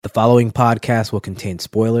The following podcast will contain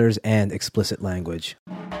spoilers and explicit language.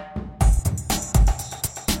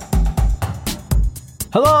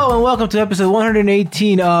 Hello and welcome to episode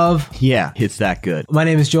 118 of Yeah, it's that good. My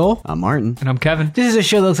name is Joel. I'm Martin. And I'm Kevin. This is a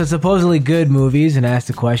show that looks at supposedly good movies and asks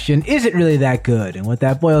the question, is it really that good? And what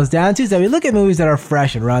that boils down to is that we look at movies that are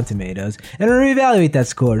fresh on Rotten Tomatoes and we reevaluate that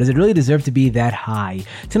score. Does it really deserve to be that high?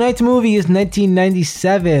 Tonight's movie is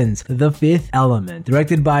 1997's The Fifth Element,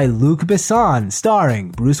 directed by Luc Besson, starring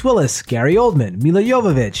Bruce Willis, Gary Oldman, Milla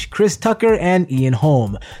Jovovich, Chris Tucker, and Ian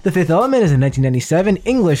Holm. The Fifth Element is a 1997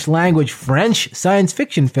 English language French science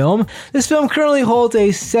fiction film. This film currently holds a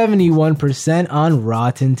 71% on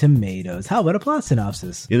Rotten Tomatoes. How about a plot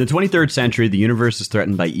synopsis? In the 23rd century, the universe is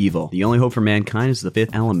threatened by evil. The only hope for mankind is the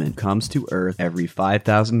fifth element comes to Earth every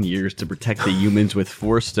 5,000 years to protect the humans with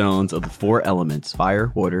 4 stones of the 4 elements: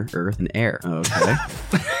 fire, water, earth, and air. Okay.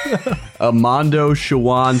 A Mondo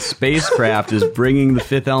Shawan spacecraft is bringing the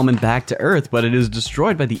fifth element back to Earth, but it is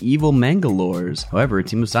destroyed by the evil Mangalores. However, a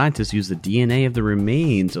team of scientists use the DNA of the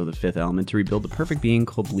remains of the fifth element to rebuild the perfect being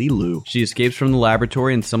called Lilu. She escapes from the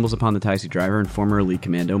laboratory and stumbles upon the taxi driver and former elite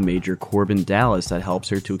commando Major Corbin Dallas that helps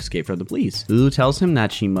her to escape from the police. Lilu tells him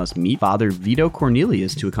that she must meet Father Vito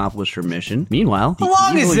Cornelius to accomplish her mission. Meanwhile, the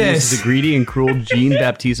evil uses the greedy and cruel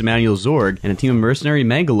Jean-Baptiste Emmanuel Zorg and a team of mercenary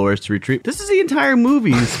Mangalores to retrieve... This is the entire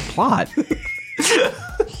movie's plot.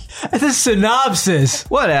 That's a synopsis.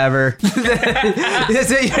 Whatever.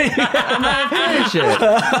 That's it. Finish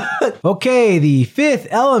it. Okay, The Fifth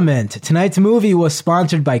Element. Tonight's movie was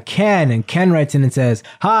sponsored by Ken, and Ken writes in and says,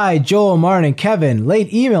 "Hi, Joel, Martin, and Kevin.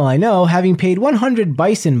 Late email, I know. Having paid 100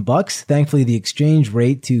 bison bucks, thankfully the exchange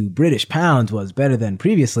rate to British pounds was better than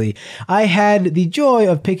previously. I had the joy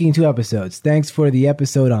of picking 2 episodes. Thanks for the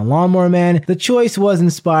episode on Lawnmower Man. The choice was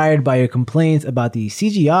inspired by your complaints about the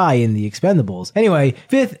CGI in The Expendables. Anyway,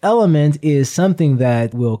 Fifth Element is something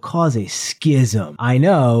that will cause a schism. I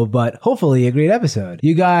know, but hopefully a great episode.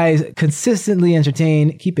 You guys consistently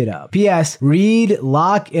entertain. Keep it up. P.S. Read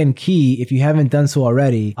Lock and Key if you haven't done so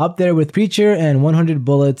already. Up there with Preacher and 100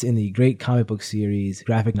 Bullets in the great comic book series,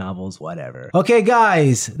 graphic novels, whatever." Okay,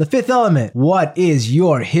 guys, The Fifth Element. What is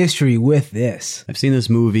your history with this? I've seen this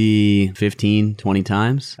movie 15, 20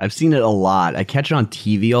 times. I've seen it a lot. I catch it on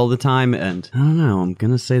TV all the time, and I don't know, I'm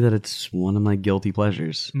gonna say that it's one of my guilty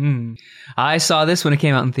pleasures. I saw this when it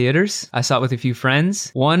came out in theaters. I saw it with a few friends.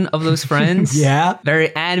 One of those friends Yeah? very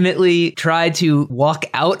animately tried to walk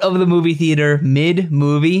out of the movie theater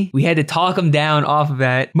mid-movie. We had to talk him down off of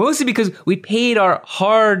that, mostly because we paid our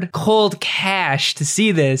hard, cold cash to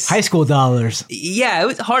see this. High school dollars. Yeah, it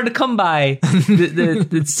was hard to come by the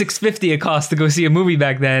 $6.50 it cost to go see a movie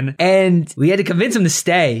back then. And we had to convince him to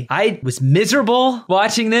stay. I was miserable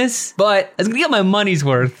watching this, but I was going to get my money's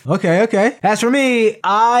worth. Okay. As for me,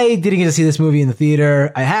 I didn't get to see this movie in the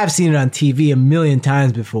theater. I have seen it on TV a million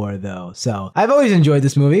times before, though. So I've always enjoyed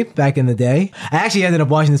this movie back in the day. I actually ended up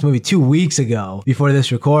watching this movie 2 weeks ago before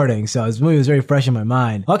this recording. So this movie was very fresh in my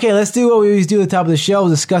mind. Okay, let's do what we always do at the top of the show. We'll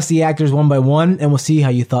discuss the actors one by one, and we'll see how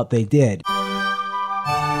you thought they did.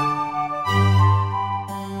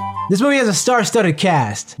 This movie has a star-studded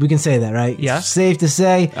cast. We can say that, right? Yeah. It's safe to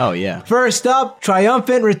say. Oh, yeah. First up,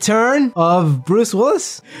 triumphant return of Bruce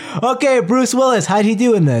Willis. Okay, Bruce Willis, how'd he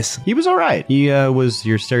do in this? He was all right. He was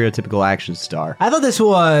your stereotypical action star. I thought this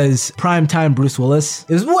was primetime Bruce Willis.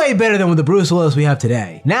 It was way better than with the Bruce Willis we have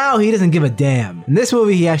today. Now he doesn't give a damn. In this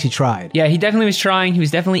movie, he actually tried. Yeah, he definitely was trying. He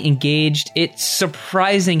was definitely engaged. It's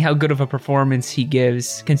surprising how good of a performance he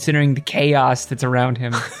gives, considering the chaos that's around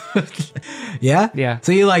him. Yeah? Yeah.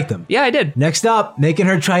 So you liked him? Yeah, I did. Next up, making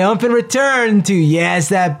her triumphant return to Yes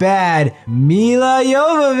That Bad, Milla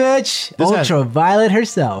Jovovich, Ultraviolet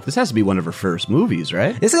herself. This has to be one of her first movies,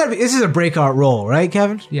 right? This is a breakout role, right,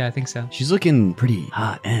 Kevin? Yeah, I think so. She's looking pretty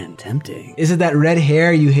hot and tempting. Is it that red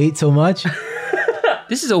hair you hate so much?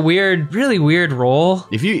 This is a weird, really weird role.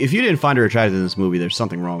 If you didn't find her attractive in this movie, there's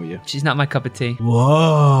something wrong with you. She's not my cup of tea.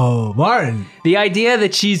 Whoa, Martin. The idea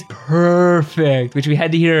that she's perfect, which we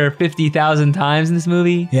had to hear 50,000 times in this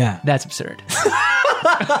movie, Yeah. that's absurd.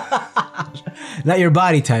 Not your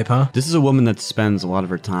body type, huh? This is a woman that spends a lot of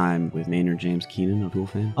her time with Maynard James Keenan of Tool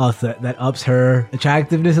fame. Oh, so that ups her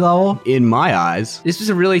attractiveness level? In my eyes, This was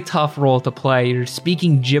a really tough role to play. You're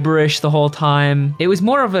speaking gibberish the whole time. It was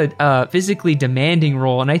more of a physically demanding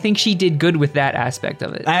role, and I think she did good with that aspect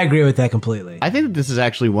of it. I agree with that completely. I think that this is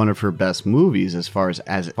actually one of her best movies as far as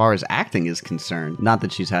acting is concerned. Not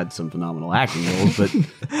that she's had some phenomenal acting roles, but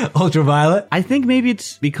Ultraviolet? I think maybe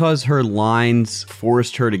it's because her lines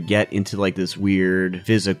forced her to get into like this weird weird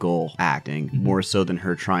physical acting, more so than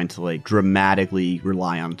her trying to like dramatically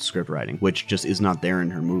rely on script writing, which just is not there in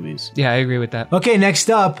her movies. Yeah, I agree with that. Okay, next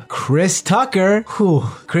up, Chris Tucker. Whew,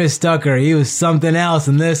 Chris Tucker, he was something else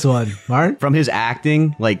in this one. Martin? From his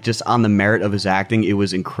acting, like just on the merit of his acting, it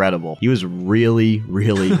was incredible. He was really,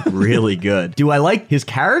 really, really good. Do I like his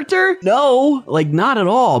character? No, like not at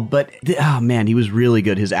all. But oh man, he was really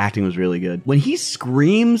good. His acting was really good. When he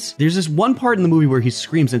screams, there's this one part in the movie where he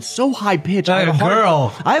screams. And it's so high pitched. Like a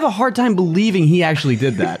girl. I have a hard time believing he actually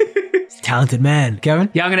did that. Talented man. Kevin?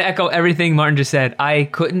 Yeah, I'm going to echo everything Martin just said. I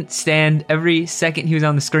couldn't stand every second he was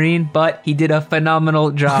on the screen, but he did a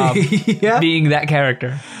phenomenal job Yeah. being that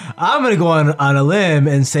character. I'm going to go on a limb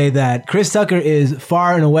and say that Chris Tucker is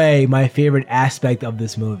far and away my favorite aspect of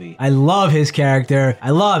this movie. I love his character.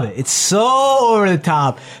 I love it. It's so over the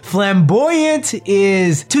top. Flamboyant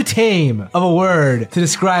is too tame of a word to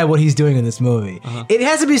describe what he's doing in this movie. It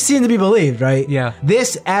has to be seen to be believed, right? Yeah.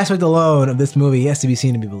 This aspect alone of this movie has to be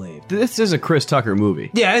seen to be believed. This is a Chris Tucker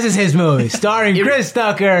movie. Yeah, this is his movie, starring Chris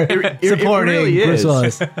Tucker, supporting really Bruce is.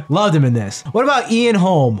 Willis. Loved him in this. What about Ian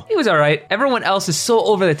Holm? He was all right. Everyone else is so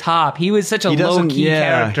over the top. He was such a low-key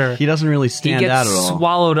character. He doesn't really He stand out gets at all.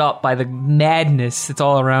 swallowed up by the madness that's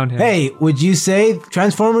all around him. Hey, would you say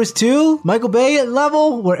Transformers 2, Michael Bay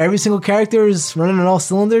level, where every single character is running on all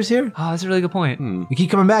cylinders here? Oh, that's a really good point. We keep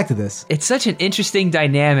coming back to this. It's such an interesting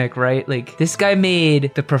dynamic, right? Like, this guy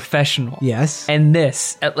made The Professional. Yes. And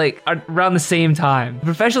this at like around the same time. The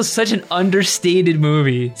Professional is such an understated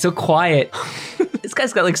movie. So quiet. This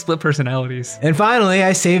guy's got like split personalities. And finally,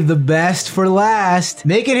 I saved the best for last.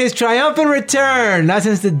 Making his triumphant return. Not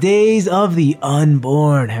since the days of the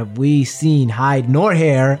unborn have we seen hide nor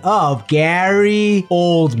hair of Gary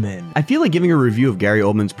Oldman. I feel like giving a review of Gary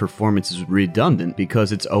Oldman's performance is redundant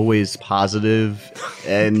because it's always positive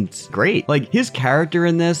and great. Like his character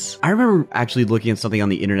in this, I remember actually looking at something on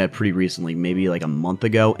the internet pretty recently, maybe like a month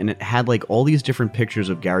ago, and it had like all these different pictures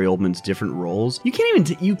of Gary Oldman's different roles. You can't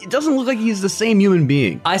even, it doesn't look like he's the same human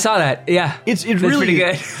being. I saw that. Yeah. It's That's really pretty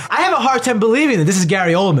good. I have a hard time believing that this is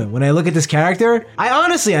Gary Oldman. When I look at this character,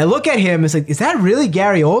 I look at him, it's like, is that really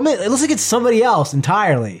Gary Oldman? It looks like it's somebody else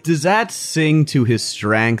entirely. Does that sing to his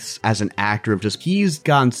strengths as an actor of just, he's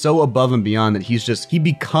gone so above and beyond that he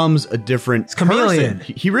becomes a different chameleon.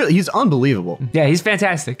 person. He's unbelievable. Yeah, he's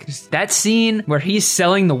fantastic. Just that scene where he's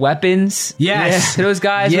selling the weapons Yes. to those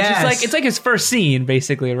guys, Yes. which is like, it's like his first scene,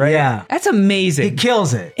 basically, right? Yeah. That's amazing. He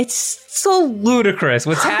kills it. It's so ludicrous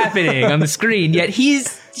what's happening on the screen, yet he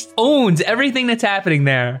owns everything that's happening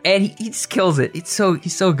there, and he just kills it. He's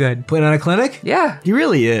so good. Putting on a clinic? Yeah. He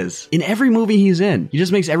really is. In every movie he's in, he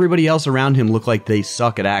just makes everybody else around him look like they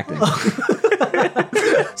suck at acting.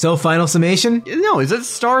 So, final summation? No, it's a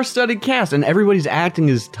star-studded cast, and everybody's acting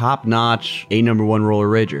is top-notch, a number one roller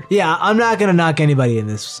rager. Yeah, I'm not going to knock anybody in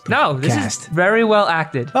this No, this cast. is very well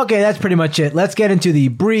acted. Okay, that's pretty much it. Let's get into the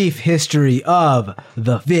brief history of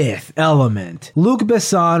The Fifth Element. Luc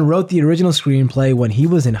Besson wrote the original screenplay when he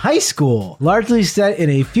was in high school, largely set in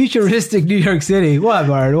a futuristic New York City. What,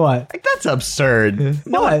 Bart? What? Like, that's absurd.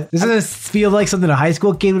 What? Doesn't this feel like something a high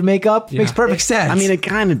school kid would make up? Makes perfect sense. I mean, it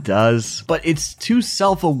kind of does, but it's too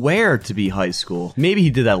self-aware to be high school. Maybe he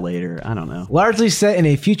did that later. I don't know. Largely set in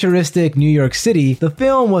a futuristic New York City, the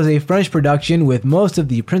film was a French production with most of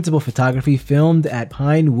the principal photography filmed at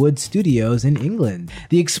Pinewood Studios in England.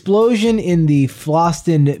 The explosion in the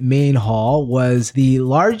Floston main hall was the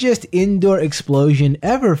largest indoor explosion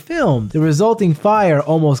ever filmed. The resulting fire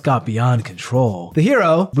almost got beyond control. The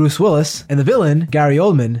hero, Bruce Willis, and the villain, Gary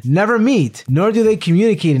Oldman, never meet, nor do they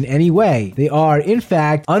communicate in any way. They are, in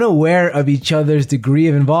fact, unaware of each other's degree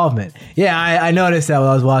of involvement. Yeah, I noticed that when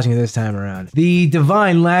I was watching it this time around. The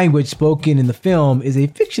divine language spoken in the film is a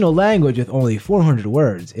fictional language with only 400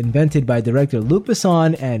 words, invented by director Luc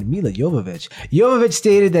Besson and Mila Jovovich. Jovovich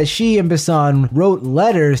stated that she and Besson wrote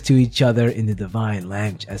letters to each other in the divine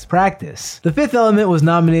language as practice. The Fifth Element was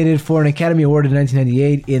nominated for an Academy Award in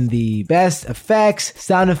 1998 in the Best Effects,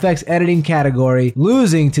 Sound Effects Editing category,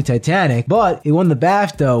 losing to Titanic, but it won the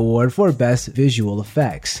BAFTA Award for Best Visual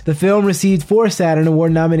Effects. The film received 4 Saturn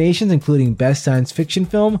Award nominations, including Best Science Fiction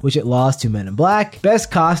Film, which it lost to Men in Black,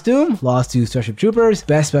 Best Costume, lost to Starship Troopers,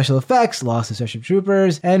 Best Special Effects, lost to Starship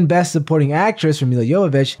Troopers, and Best Supporting Actress for Mila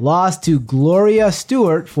Jovovich, lost to Gloria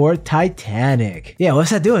Stewart for Titanic. Yeah, what's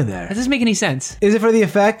that doing there? That doesn't make any sense. Is it for the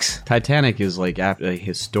effects? Titanic is like a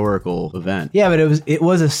historical event. Yeah, but it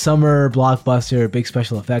was a summer blockbuster, big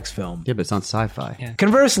special effects film. Yeah, but it's not sci-fi. Yeah.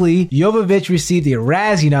 Conversely, Jovovich received a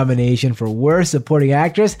Razzie nomination for Worst Supporting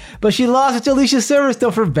Actress, but she lost it to Alicia Silverstone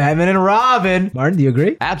Stone for Batman and Robin. Martin, do you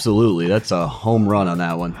agree? Absolutely. That's a home run on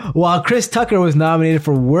that one. While Chris Tucker was nominated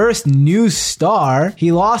for Worst New Star,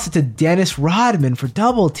 he lost it to Dennis Rodman for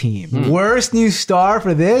Double Team. Worst New Star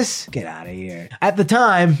for this? Get out of here. At the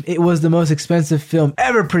time, it was the most expensive film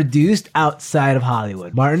ever produced outside of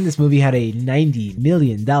Hollywood. Martin, this movie had a $90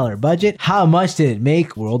 million budget. How much did it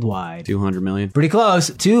make worldwide? 200 million. Pretty close.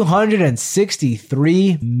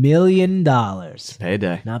 $263 million.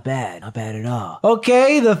 Payday. Not bad. Not bad at all.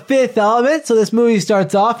 Okay, The Fifth Element. So this movie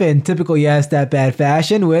starts off in typical Yes, That Bad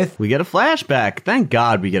fashion with... We get a flashback. Thank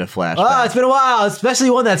God we get a flashback. Oh, it's been a while, especially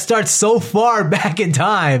one that starts so far back in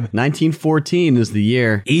time. 1914 is the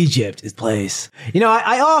year. Egypt is place. You know,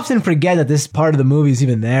 I often forget that this part of the movie is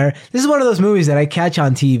even there. This is one of those movies that I catch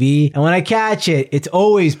on TV, and when I catch it, it's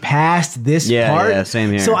always past this part. Yeah,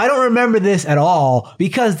 same here. So I don't remember this at all,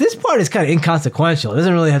 because this part is kind of inconsequential. It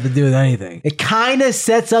doesn't really have to do with anything. It kind of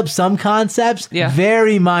sets up some concepts,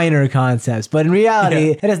 very minor concepts, but in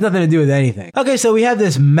reality, it has nothing to do with anything. Okay, so we have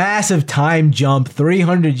this massive time jump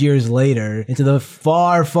 300 years later into the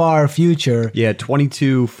far, far future. Yeah,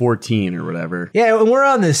 2214 or whatever. Yeah, and we're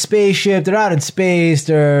on this spaceship. They're out in space.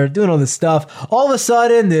 They're doing all this stuff. All of a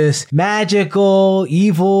sudden, this magical,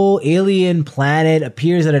 evil, alien planet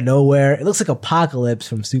appears out of nowhere. It looks like Apocalypse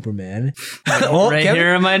from Superman. Right Kevin,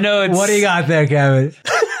 here in my notes. what do you got there, Kevin?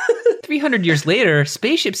 300 years later,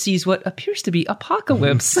 spaceship sees what appears to be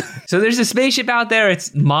apocalypse. So there's a spaceship out there.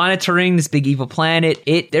 It's monitoring this big evil planet.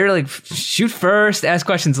 They're like, shoot first, ask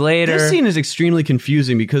questions later. This scene is extremely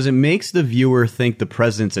confusing because it makes the viewer think the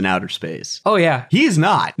president's in outer space. Oh, yeah. He's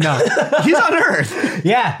not. No. He's on Earth.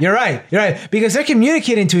 Yeah, you're right. You're right. Because they're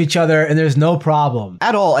communicating to each other and there's no problem.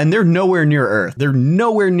 At all. And they're nowhere near Earth. They're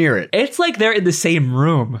nowhere near it. It's like they're in the same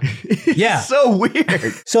room. Yeah. So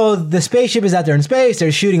weird. So the spaceship is out there in space.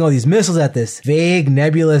 They're shooting all these missiles at this vague,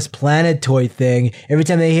 nebulous planetoid thing. Every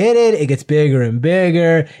time they hit it, it gets bigger and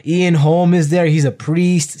bigger. Ian Holm is there. He's a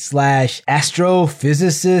priest /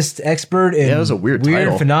 astrophysicist expert in that was a weird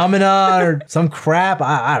title. phenomena or some crap.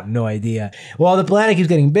 I have no idea. Well, the planet keeps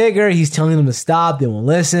getting bigger. He's telling them to stop. They won't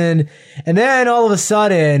listen. And then all of a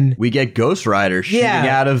sudden, we get Ghost Rider shooting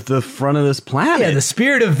out of the front of this planet. Yeah, the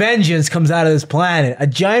spirit of vengeance comes out of this planet. A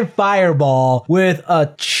giant fireball with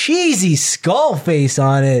a cheesy skull face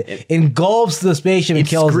on it engulfs the spaceship and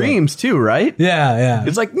kills screams too, right? Yeah.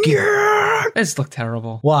 It's like, This look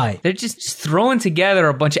terrible. Why? They're just throwing together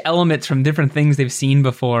a bunch of elements from different things they've seen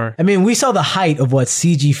before. I mean, we saw the height of what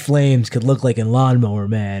CG flames could look like in Lawnmower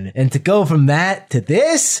Man. And to go from that to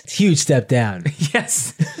this, it's a huge step down.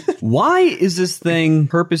 Yes. Why is this thing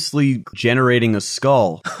purposely generating a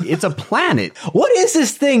skull? It's a planet. What is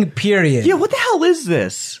this thing, period? Yeah, what the hell is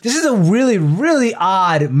this? This is a really, really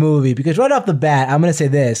odd movie because right off the bat, I'm going to say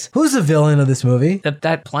this. Who's the villain of this movie?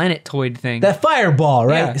 That planetoid thing. That fireball,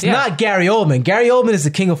 right? Yeah, it's not Gary Oldman. Gary Oldman is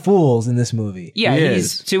the king of fools in this movie. Yeah,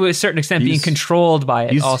 he's to a certain extent being controlled by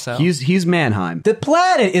it also. He's Mannheim. The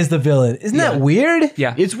planet is the villain. Isn't that weird?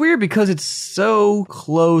 Yeah. It's weird because it's so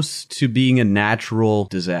close to being a natural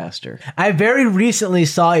disaster. I very recently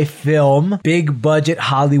saw a film, big budget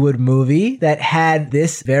Hollywood movie, that had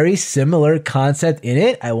this very similar concept in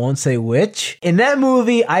it. I won't say which. In that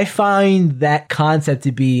movie, I find that concept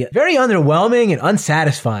to be very underwhelming and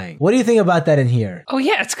unsatisfying. What do you think about that in here? Oh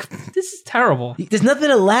yeah, this is terrible. There's nothing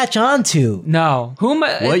to latch onto. No. Who am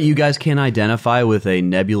I? What, you guys can't identify with a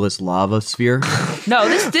nebulous lava sphere? No,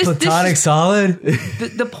 this Platonic solid?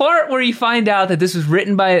 the part where you find out that this was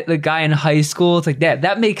written by the guy in high school, it's like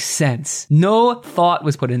that makes sense. No thought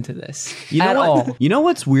was put into this at all. You know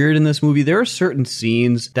what's weird in this movie? There are certain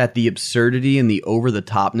scenes that the absurdity and the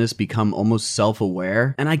over-the-topness become almost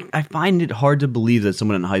self-aware, and I find it hard to believe that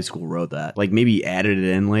someone in high school wrote that. Like, maybe added it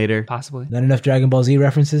in later. Possibly. Not enough Dragon Ball Z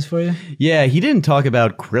references for you? Yeah, he didn't talk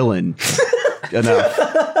about Krillin enough.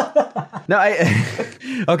 No,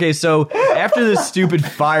 okay, so after this stupid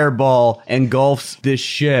fireball engulfs this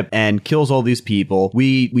ship and kills all these people,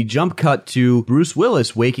 we jump cut to Bruce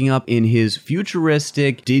Willis waking up in his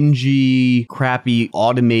futuristic, dingy, crappy,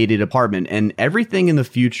 automated apartment, and everything in the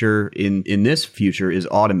future, in this future, is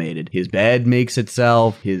automated. His bed makes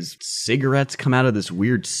itself, his cigarettes come out of this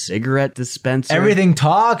weird cigarette dispenser. Everything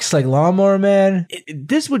talks like Lawnmower Man.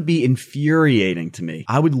 This would be infuriating to me.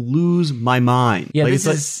 I would lose my mind. Yeah, Like,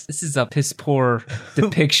 this is a piss poor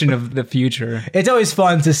depiction of the future. It's always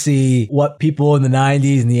fun to see what people in the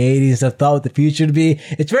 90s and the 80s and stuff thought what the future would be.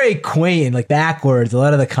 It's very quaint and like backwards, a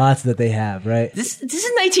lot of the concepts that they have, right? This is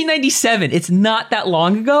 1997. It's not that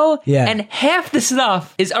long ago. Yeah. And half the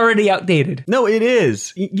stuff is already outdated. No, it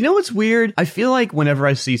is. You know what's weird? I feel like whenever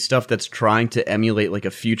I see stuff that's trying to emulate like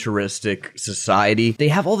a futuristic society, they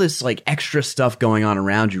have all this like extra stuff going on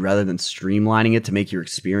around you rather than streamlining it to make your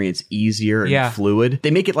experience easier and fluid.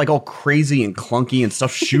 They make it like all crazy and clunky and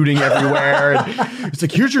stuff shooting everywhere. And it's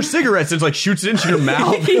like, here's your cigarettes. And it's like shoots it into your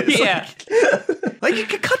mouth. It's Yeah. like you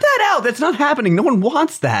could cut that out. That's not happening. No one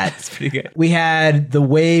wants that. It's pretty good. We had the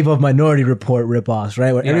wave of Minority Report ripoffs,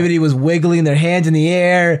 right? Where everybody was wiggling their hands in the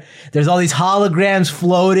air. There's all these holograms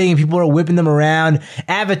floating and people are whipping them around.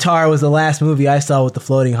 Avatar was the last movie I saw with the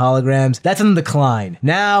floating holograms. That's in decline.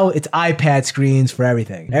 Now it's iPad screens for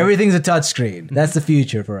everything. Everything's a touch screen. That's the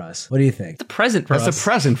future for us. What do you think? The present for That's us. a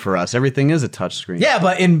present for us. Everything is a touchscreen. Yeah,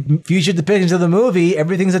 but in future depictions of the movie,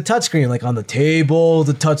 everything's a touchscreen. Like on the table,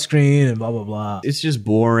 the touchscreen, and blah, blah, blah. It's just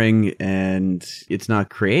boring and it's not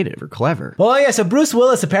creative or clever. Well, yeah, so Bruce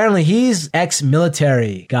Willis, apparently he's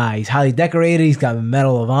ex-military guy. He's highly decorated. He's got a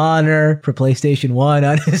Medal of Honor for PlayStation 1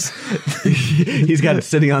 on his... He's got it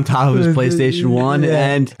sitting on top of his PlayStation 1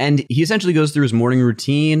 and he essentially goes through his morning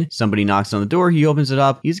routine. Somebody knocks on the door. He opens it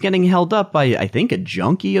up. He's getting held up by, I think, a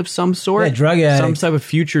junkie of some sort. Yeah, drug addict. Some type of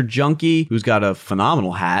future junkie who's got a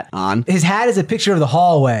phenomenal hat on. His hat is a picture of the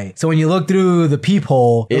hallway. So when you look through the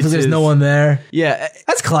peephole, it looks like there's no one there. Yeah.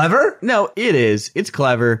 That's clever. No, it is. It's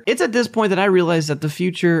clever. It's at this point that I realize that the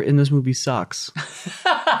future in this movie sucks.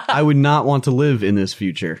 I would not want to live in this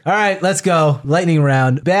future. All right, let's go. Lightning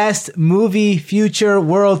round. Best movie future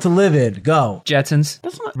world to live in. Go. Jetsons.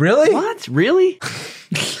 That's not... Really? What? Really?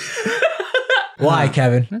 Why,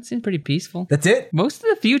 Kevin? That seems pretty peaceful. That's it? Most of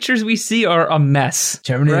the futures we see are a mess.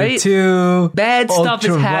 Terminator right? 2. Bad stuff is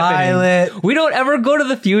Ultraviolet. happening. We don't ever go to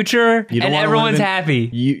the future You don't and wanna everyone's live in- happy.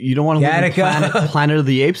 You don't want to live in Gattaca. Planet of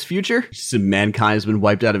the Apes future? Just mankind has been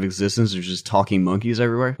wiped out of existence. There's just talking monkeys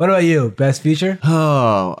everywhere. What about you? Best feature?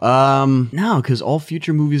 No, because all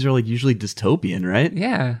future movies are like usually dystopian, right?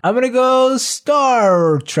 Yeah. I'm gonna go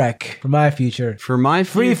Star Trek for my future. For my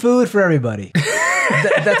Free food for everybody.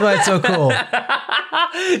 That's why it's so cool.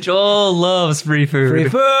 Joel loves free food. Free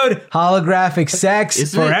food, holographic sex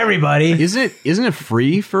Isn't for it- everybody. isn't it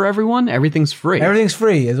free for everyone? Everything's free. Everything's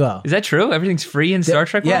free as well. Is that true? Everything's free in Star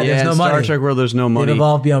Trek? yeah, world? there's in no Star money. Trek world, there's no They've money.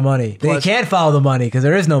 evolved beyond money. Plus- they can't follow the money because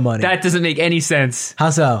there is no money. That doesn't make any sense.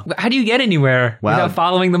 How so? How do you get anywhere Wow. without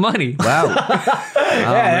following the money? Wow.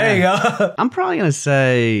 Yeah, there you go. I'm probably gonna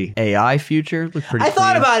say AI future. Look pretty. I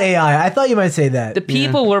thought clean. about AI. I thought you might say that. The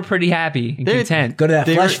people were pretty happy and content. Go to that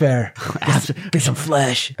They flesh were- fair. Get some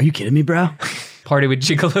flesh. Are you kidding me, bro? Party with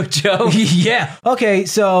Gigolo Joe. Yeah. Okay,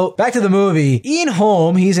 so back to the movie. Ian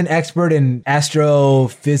Holm, he's an expert in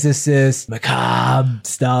astrophysicist, macabre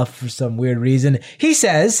stuff for some weird reason. He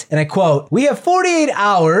says, and I quote, "We have 48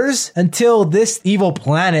 hours until this evil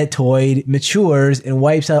planetoid matures and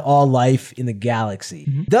wipes out all life in the galaxy."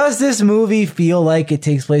 Does this movie feel like it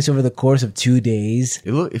takes place over the course of 2 days?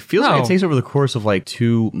 It feels like No. it takes over the course of like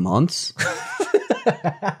 2 months.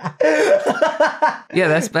 Yeah,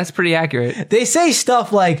 that's pretty accurate. They say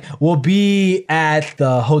stuff like, we'll be at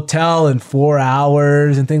the hotel in 4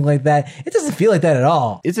 hours and things like that. It doesn't feel like that at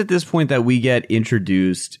all. It's at this point that we get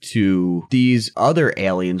introduced to these other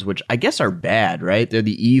aliens, which I guess are bad, right? They're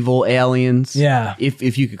the evil aliens. Yeah.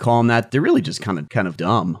 If you could call them that, they're really just kind of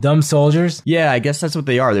dumb. Dumb soldiers. Yeah, I guess that's what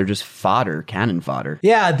they are. They're just fodder, cannon fodder.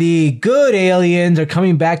 Yeah, the good aliens are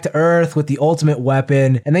coming back to Earth with the ultimate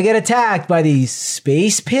weapon, and they get attacked by these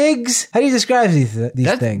space pigs. How do you describe these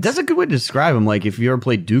things? That's a good way to describe them. Like if you ever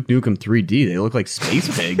played Duke Nukem 3D, they look like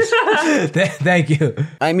space pigs. Thank you.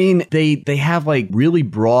 I mean, they have like really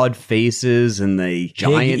broad faces and they Big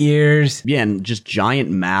giant ears. yeah, and just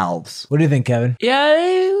giant mouths. What do you think, Kevin? Yeah,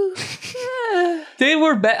 they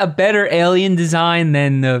were a better alien design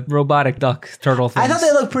than the robotic duck turtle things. I thought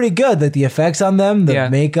they looked pretty good. Like the effects on them, the Yeah.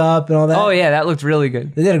 makeup and all that. Oh yeah, that looked really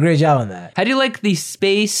good. They did a great job on that. How do you like the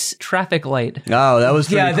space traffic light? Oh, that was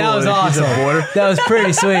pretty Yeah, cool. that was It's awesome. a border. That was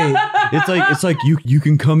pretty sweet. It's like you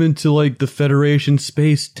can come into like the Federation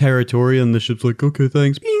space territory, and the ship's like, okay,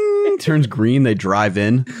 thanks. Bing! Turns green. They drive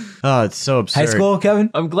in. Oh, it's so absurd. High school, Kevin?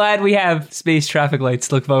 I'm glad we have space traffic lights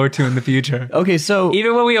to look forward to in the future. Okay, so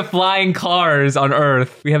Even when we have flying cars on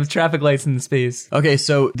Earth, we have traffic lights in space.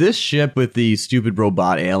 this ship with the stupid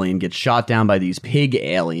robot alien gets shot down by these pig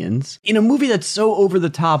aliens in a movie that's so over the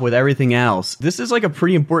top with everything else. This is like a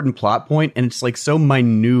pretty important plot point, and it's like so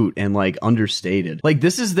minute and like understated. Like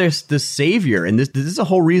this is the savior, and this is the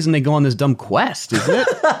whole reason they go on this dumb quest, isn't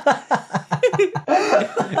it?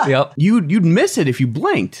 Yep. You'd miss it if you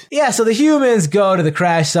blinked. Yeah, so the humans go to the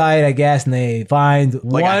crash site, I guess, and they find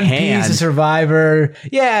Like a one hand. piece of survivor.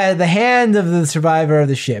 Yeah, the hand of the survivor of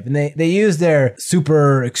the ship. And they use their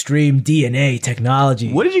super extreme DNA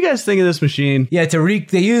technology. What did you guys think of this machine? Yeah,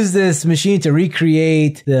 they use this machine to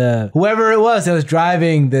recreate whoever it was that was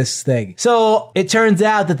driving this thing. So it turns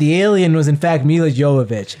out that the alien was in fact Mila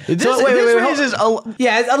Jovovich. This So raises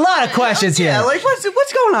yeah, it's a lot of questions here. Yeah, like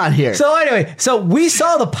what's going on here? So anyway, we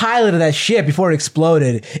saw the pilot of that ship before it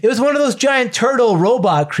exploded. It was one of those giant turtle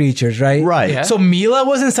robot creatures, right? Right. Yeah. So Mila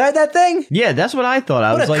was inside that thing? Yeah, that's what I thought.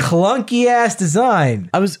 I What was a like, clunky ass design.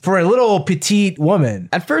 For a little petite woman.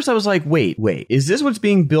 at first I was like, wait, is this what's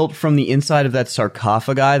being built from the inside of that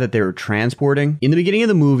sarcophagi that they were transporting? In the beginning of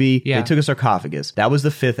the movie, Yeah. they took a sarcophagus. That was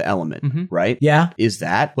the fifth element, right? Yeah. Is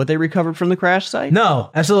that what they recovered from the crash site?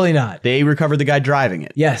 No, absolutely not. They recovered the guy driving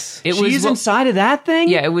it. Yes. It She's was inside of that thing?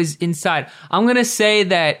 Yeah, it was inside. I'm gonna say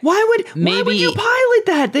that. Why would Maybe- you pilot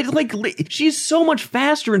that? She's so much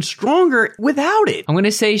faster and stronger without it. I'm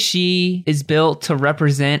gonna say she is built to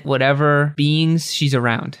represent whatever beings she's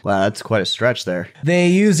around. Wow, that's quite a stretch there. They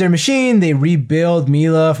use their machine. They rebuild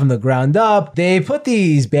Mila from the ground up. They put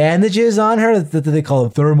these bandages on her. That they call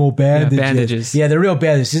them thermal bandages. bandages. Yeah, they're real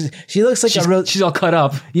bandages. She looks like She's all cut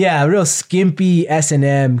up. a real skimpy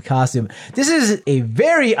S&M costume. This is a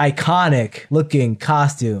very iconic looking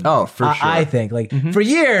costume. Oh, for sure. I think. For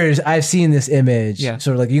years, I've seen this image. Yeah.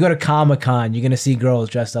 Sort of like you go to Comic-Con, you're going to see girls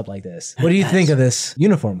dressed up like this. What do you think of this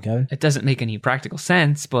uniform, Kevin? It doesn't make any practical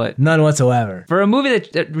sense, but None whatsoever. for a movie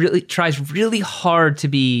that really tries really hard to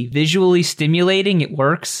be visually stimulating, it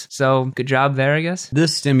works. So good job there, I guess.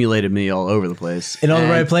 This stimulated me all over the place. In all the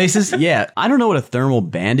And- right places? Yeah, I don't know what a thermal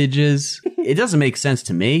bandage is. It doesn't make sense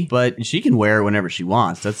to me, but she can wear it whenever she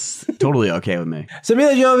wants. That's totally okay with me. So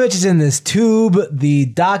Mila Jovovich is in this tube. The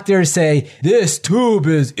doctors say, this tube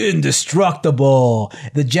is indestructible.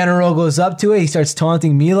 The general goes up to it. He starts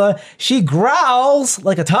taunting Mila. She growls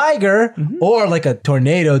like a tiger or like a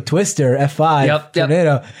tornado twister, F5 Yep.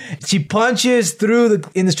 tornado. She punches through the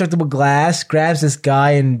indestructible glass, grabs this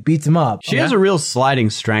guy and beats him up. She has a real sliding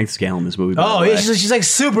strength scale in this movie. by Oh, the way. yeah, she's like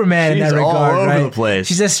Superman in She's that all regard, over right? the place.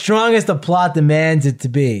 She's as strong as the plot demands it to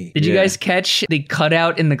be. Did you Yeah. guys catch the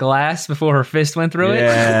cutout in the glass before her fist went through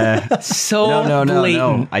Yeah. it? So No,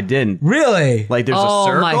 blatant. I didn't. Really? Like there's Oh a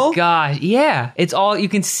circle. my gosh. Yeah. It's all, you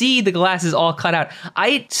can see the glass is all cut out.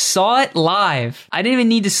 I saw it live. I didn't even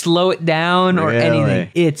need to slow it down or Really? anything.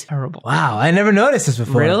 It's terrible. Wow, I never noticed this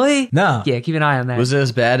before. Really? No. Yeah, keep an eye on that. Was it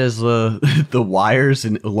as bad as the the wires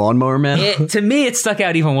in Lawnmower Man? To me, it stuck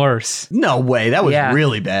out even worse. No way. That was Yeah.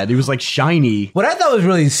 really bad. It was like shiny. What I thought was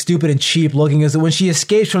really stupid and cheap looking is that when she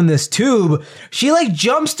escapes from this tube, she like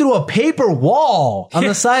jumps through a paper wall on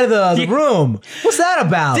the side of the room. What's that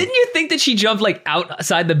about? Didn't you think that she jumped like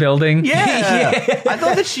outside the building? Yeah. I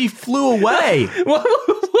thought that she flew away.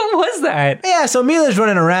 What was that? Yeah, so Mila's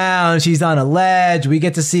running around. She's on a ledge. We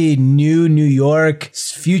get to see New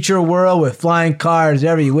York's future world with flying cars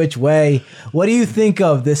every which way. What do you think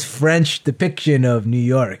of this French depiction of New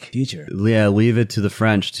York future? Yeah, leave it to the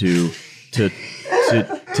French to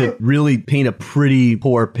really paint a pretty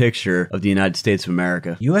poor picture of the United States of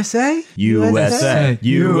America. USA?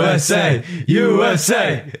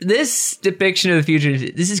 USA. This depiction of the future,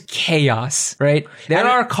 this is chaos, right? There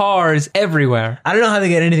are cars everywhere. I don't know how they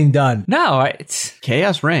get anything done. No, it's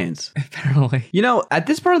Chaos reigns. apparently. You know, at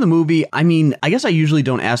this part of the movie, I mean, I guess I usually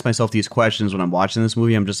don't ask myself these questions when I'm watching this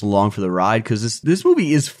movie. I'm just along for the ride because this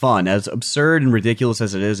movie is fun. As absurd and ridiculous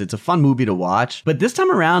as it is, it's a fun movie to watch. But this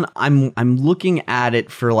time around, I'm looking at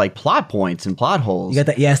it for like plot points and plot holes. You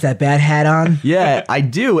got that bad hat on? Yeah, I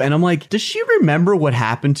do. And I'm like, does she remember what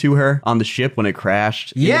happened to her on the ship when it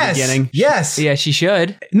crashed in the beginning? Yes. Yeah, she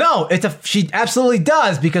should. No, she absolutely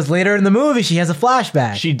does because later in the movie she has a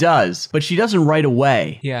flashback. She does, but she doesn't right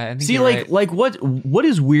away. Yeah, I think See, you're like, right. like what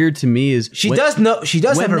is weird to me is She does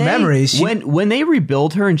have her memories. When they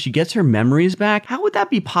rebuild her and she gets her memories back, how would that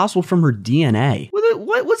be possible from her DNA?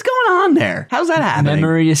 What's going on there? How's that happening?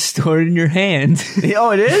 Memory is stored in your hand.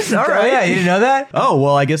 Oh, it is? All Oh, right. yeah, you didn't know that? Oh,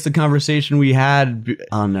 well, I guess the conversation we had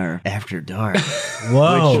on our After Dark,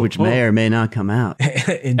 Whoa. which may or may not come out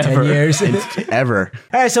In 10 years. ever.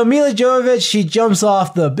 All right, so Mila Jovovich, she jumps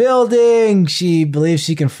off the building. She believes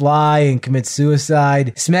she can fly and commits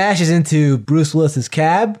suicide. Smashes into Bruce Willis's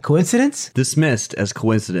cab. Coincidence? Dismissed as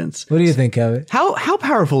coincidence. What do you think of it? How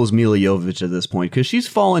powerful is Mila Jovovich at this point? Because she's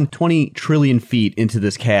fallen 20 trillion feet into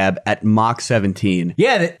this cab at Mach 17.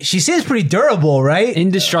 Yeah, she seems pretty durable. durable, right?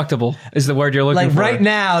 Indestructible is the word you're looking Like for. right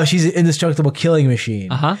now, she's an indestructible killing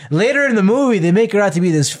machine. Uh-huh. Later in the movie, they make her out to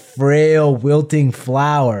be this frail, wilting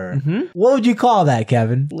flower. What would you call that,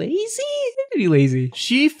 Kevin? Lazy? Pretty lazy.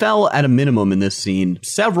 She fell at a minimum in this scene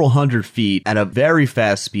several hundred feet at a very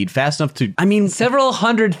fast speed, fast enough to, I mean, Several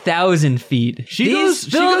 100,000 feet. She These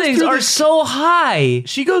goes buildings through are the- so high.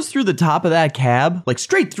 she goes through the top of that cab, like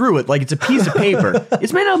straight through it, like it's a piece of paper.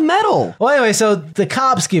 It's made of metal. Well, anyway, so the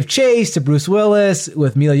cops give chase to Bruce Willis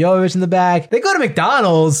with Mila Jovovich in the back. They go to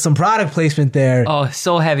McDonald's, some product placement there. Oh,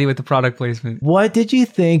 so heavy with the product placement. What did you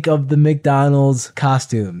think of the McDonald's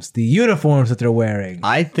costumes, the uniforms that they're wearing?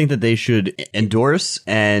 I think that they should endorse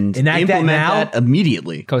and Enact that implement now? that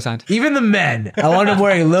immediately. Co-signed. Even the men. I want them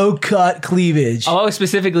wearing low-cut cleavage. Oh, I was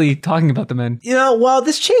specifically talking about the men. You know, while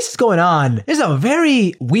this chase is going on, there's a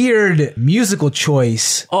very weird musical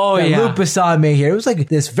choice that yeah. Luc Besson made here. It was like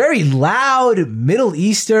this very loud Middle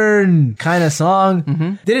Eastern kind of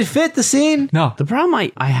song. Did it fit the scene? No. The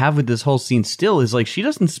problem I have with this whole scene still is like she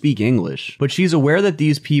doesn't speak English, but she's aware that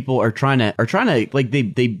these people are trying to like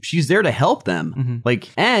she's there to help them. Like,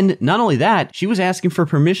 and not only that, she was asking for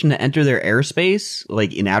permission to enter their airspace,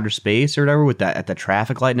 like in outer space or whatever, with that at the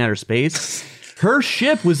traffic light in outer space. Her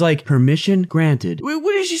ship was like permission granted.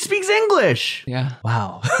 She speaks English. Yeah.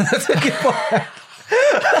 Wow. That's a good point.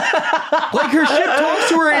 Like her ship talks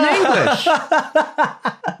to her in English.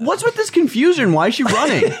 What's with this confusion? Why is she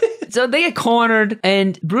running? So they get cornered,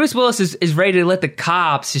 and Bruce Willis is ready to let the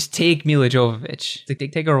cops just take Mila Jovovich. It's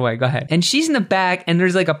like, take her away, go ahead. And she's in the back, and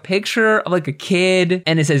there's like a picture of like a kid,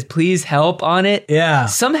 and it says, please help on it. Yeah.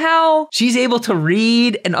 Somehow, she's able to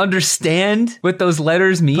read and understand what those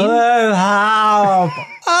letters mean. Help!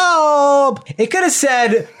 Help! It could have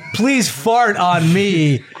said, please fart on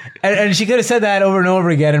me. And she could have said that over and over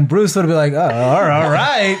again, and Bruce would have been like, oh, all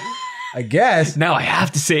right. I guess. Now I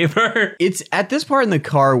have to save her. It's at this part in the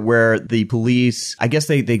car where the police, I guess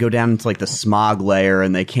they go down into like the smog layer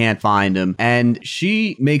and they can't find him. And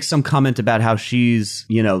she makes some comment about how she's,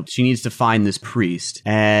 you know, she needs to find this priest.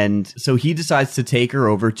 And so he decides to take her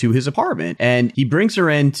over to his apartment, and he brings her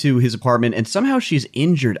into his apartment, and somehow she's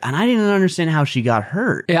injured. And I didn't understand how she got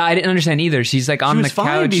hurt. Yeah, I didn't understand either. She's like on She the was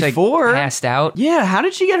fine couch, before. like passed out. Yeah, how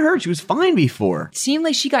did she get hurt? She was fine before. It seemed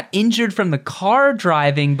like she got injured from the car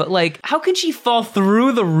driving, but like, how can she fall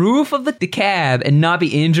through the roof of the cab and not be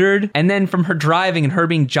injured? And then from her driving and her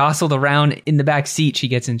being jostled around in the back seat, she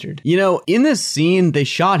gets injured. You know, in this scene, they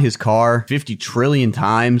shot his car 50 trillion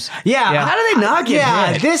times. Yeah. Yeah. How do they not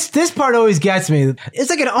get hit? This part always gets me. It's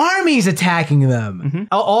like an army's attacking them.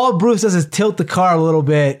 All Bruce does is tilt the car a little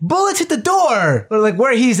bit. Bullets hit the door, or like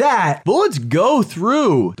where he's at. Bullets go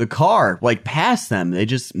through the car, like past them. They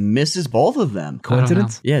just misses both of them.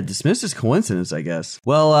 Coincidence? Yeah, dismisses coincidence, I guess.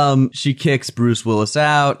 Well, she kicks Bruce Willis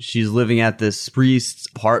out. She's living at this priest's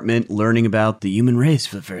apartment, learning about the human race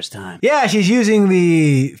for the first time. Yeah, she's using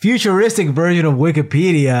the futuristic version of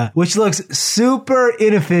Wikipedia, which looks super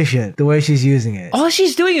inefficient the way she's using it. All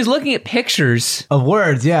she's doing is looking at pictures. Of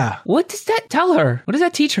words, yeah. What does that tell her? What does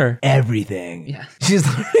that teach her? Everything. Yeah. She's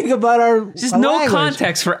learning about our There's our no language.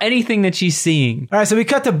 context for anything that she's seeing. All right, so we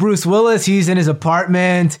cut to Bruce Willis. He's in his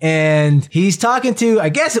apartment, and he's talking to, I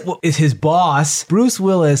guess it is his boss. Bruce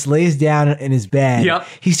Willis lays down in his bed. Yep.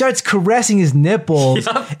 He starts caressing his nipples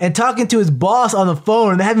Yep. and talking to his boss on the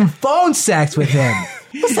phone and having phone sex with him.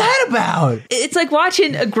 What's that about? It's like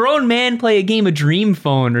watching a grown man play a game of Dream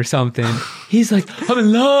Phone or something. He's like, I'm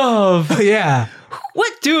in love. Yeah.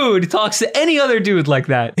 What dude talks to any other dude like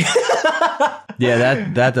that? Yeah,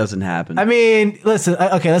 that doesn't happen. I mean, listen,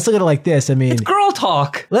 okay, let's look at it like this. I mean, Girl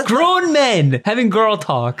talk. Let's- Grown men having girl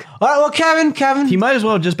talk. all right, well, Kevin. he might as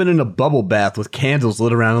well have just been in a bubble bath with candles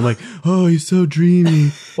lit around. I'm like, oh, he's so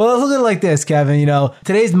dreamy. Well, let's look at it like this, Kevin. You know,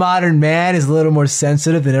 today's modern man is a little more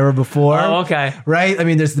sensitive than ever before. Oh, okay. Right? I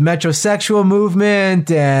mean, there's the metrosexual movement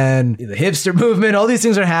and the hipster movement. All these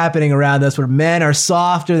things are happening around us where men are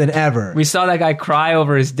softer than ever. We saw that guy cry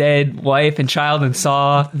over his dead wife and child and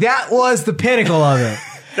Saw. That was the pinnacle of it.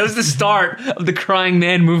 That was the start of the crying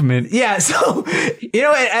man movement. Yeah, so, you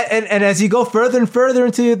know, and as you go further and further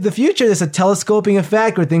into the future, there's a telescoping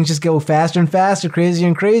effect where things just go faster and faster, crazier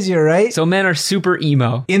and crazier, right? So men are super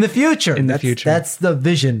emo. In the future. In the future. That's the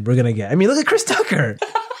vision we're going to get. I mean, look at Chris Tucker.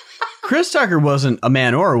 Chris Tucker wasn't a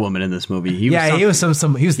man or a woman in this movie. He was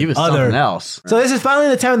something else. So this is finally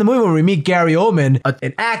the time in the movie where we meet Gary Oldman,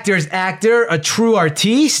 an actor's actor, a true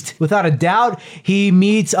artiste, without a doubt. He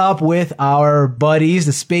meets up with our buddies,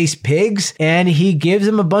 the Space Pigs, and he gives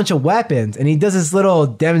them a bunch of weapons. And he does this little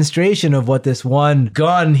demonstration of what this one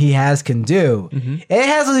gun he has can do. And it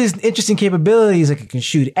has all these interesting capabilities, like it can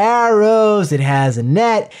shoot arrows, it has a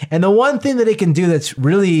net. And the one thing that it can do that's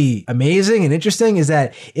really amazing and interesting is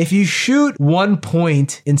that if you shoot one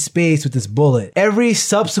point in space with this bullet, every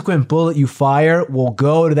subsequent bullet you fire will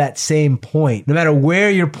go to that same point. No matter where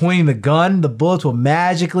you're pointing the gun, the bullets will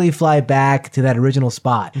magically fly back to that original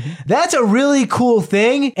spot. That's a really cool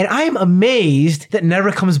thing, and I am amazed that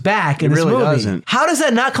never comes back in this movie. Doesn't. How does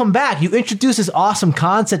that not come back? You introduce this awesome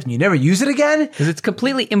concept and you never use it again? Because it's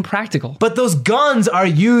completely impractical. But those guns are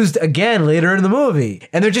used again later in the movie,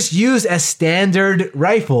 and they're just used as standard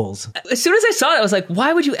rifles. As soon as I saw it, I was like,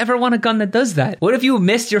 why would you ever want a gun that does that? What if you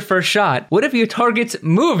missed your first shot? What if your target's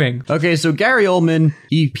moving? Okay, so Gary Oldman,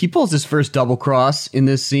 he pulls his first double cross in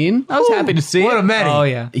this scene. I was happy to see what it. a many. Oh,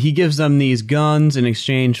 yeah. He gives them these guns in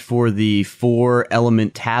exchange for the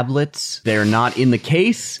 4-element tablets. They're not in the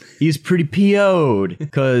case. He's pretty PO'd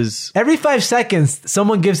because Every 5 seconds,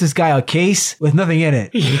 someone gives this guy a case with nothing in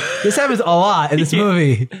it. This happens a lot in this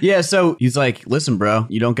movie. yeah, so he's like, listen, bro,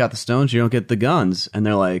 you don't got the stones, you don't get the guns. And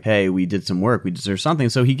they're like, hey, we did some work, we deserve something.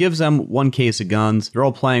 So he gives them one case of guns. They're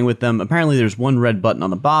all playing with them. Apparently there's one red button on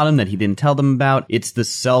the bottom that he didn't tell them about. It's the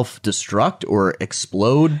self-destruct or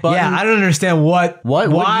explode button. Yeah, I don't understand why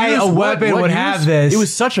a weapon would have this. It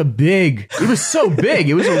was such a big, it was so big.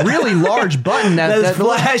 It was a really large button That's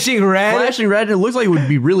flashing red. Flashing red, and it looks like it would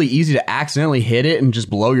be really easy to accidentally hit it and just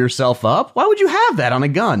blow yourself up. Why would you have that on a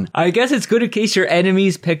gun? I guess it's good in case your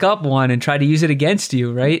enemies pick up one and try to use it against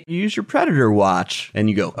you, right? You use your Predator watch, and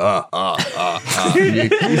you go,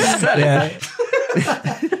 You set it.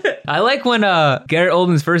 I like when Gary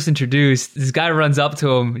Oldman's first introduced, this guy runs up to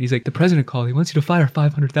him and he's like, the president called. He wants you to fire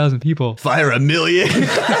 500,000 people. Fire 1 million. Why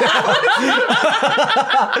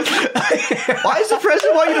does the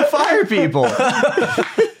president want you to fire people?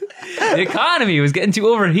 The economy was getting too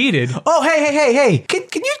overheated. Oh, hey. Can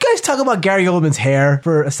you guys talk about Gary Oldman's hair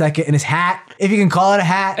for a second and his hat? If you can call it a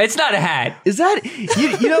hat. It's not a hat. Is that,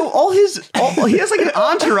 you know, he has like an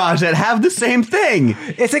entourage that have the same thing.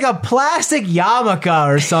 It's like a plastic yarmulke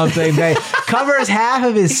or something that covers half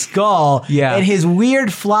of his skull. Yeah. And his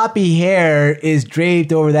weird floppy hair is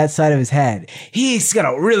draped over that side of his head. He's got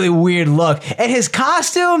a really weird look. And his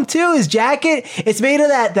costume, too, his jacket, it's made of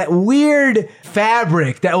that weird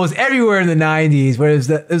fabric that was everywhere in the 90s, where it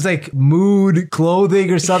was like mood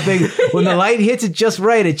clothing or something. When the light hits it just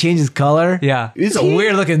right, it changes color. Yeah. He's a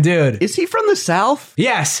weird looking dude. Is he from the South?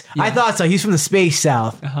 Yes, I thought so. He's from the Space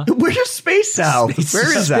South. Where's Space South?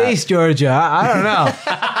 Where is that? Space Georgia. I don't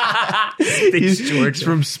know. He's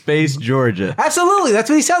from Space Georgia. Absolutely. That's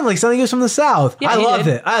what he sounded like. Something he was from the South. Yeah, I he loved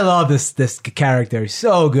did. it. I love this character. He's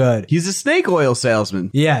so good. He's a snake oil salesman.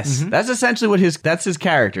 Yes. That's essentially what that's his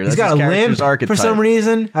character. He's That's got his a limp character's archetype. for some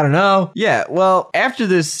reason. I don't know. Yeah, well, after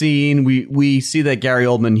this scene, we see that Gary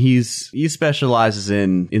Oldman, he specializes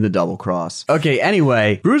in the double cross. Okay,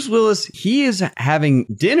 anyway, Bruce Willis, he is having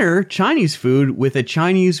dinner, Chinese food, with a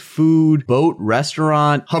Chinese food boat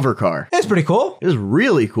restaurant hover car. That's pretty cool. It was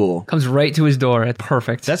really cool. Comes right to his door. It's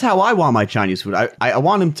perfect. That's how I want my Chinese food. I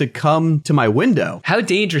want him to come to my window. How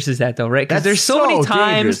dangerous is that, though, right? Because That's there's so many so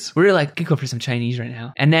times dangerous. where you're like, I could go for some Chinese right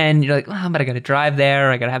now. And then you're like, but I got to drive there.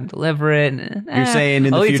 I got to have them deliver it. You're saying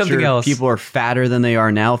in I'll the eat something future, else. people are fatter than they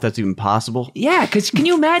are now, if that's even possible? Yeah, because can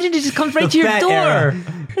you imagine? It just comes right The to your fat door. era.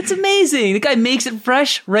 It's amazing. The guy makes it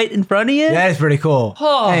fresh right in front of you. That is pretty cool.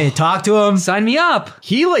 Oh. Hey, talk to him. Sign me up.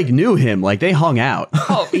 He, knew him. They hung out.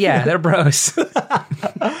 Oh, yeah, they're bros.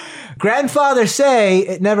 Grandfather say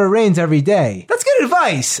it never rains every day. That's good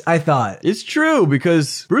advice, I thought. It's true,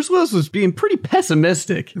 because Bruce Willis was being pretty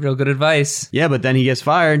pessimistic. Real good advice. Yeah, but then he gets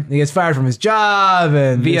fired. He gets fired from his job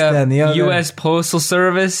and this, that, Via and the other. U.S. Postal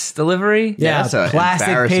Service delivery. Yeah, That's a plastic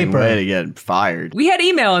embarrassing paper. way to get fired. We had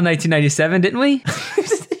email in 1997, didn't we?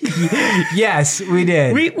 Yes, we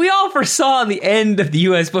did. We all foresaw the end of the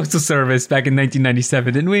U.S. Postal Service back in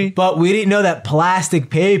 1997, didn't we? But we didn't know that plastic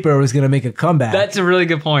paper was going to make a comeback. That's a really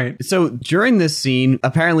good point. So during this scene,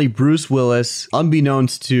 apparently Bruce Willis,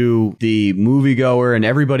 unbeknownst to the moviegoer and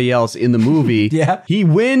everybody else in the movie, Yeah. he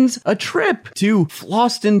wins a trip to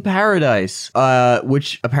Floston Paradise,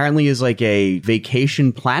 which apparently is like a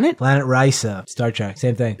vacation planet. Planet Risa, Star Trek,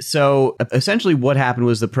 same thing. So essentially what happened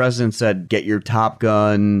was the president said, get your Top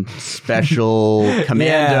Gun American special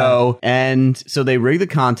commando. And so they rig the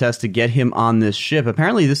contest to get him on this ship.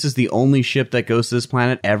 Apparently, this is the only ship that goes to this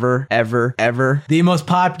planet ever. The most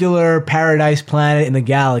popular paradise planet in the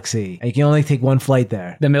galaxy. And you can only take one flight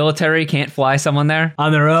there. The military can't fly someone there?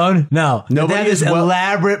 On their own? No. Nobody They have this is well-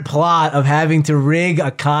 elaborate plot of having to rig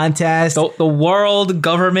a contest. The world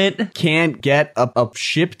government? Can't get a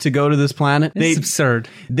ship to go to this planet. It's absurd.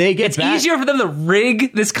 They get It's back- easier for them to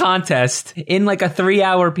rig this contest in like a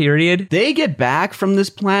 3-hour period. They get back from this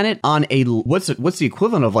planet on a what's the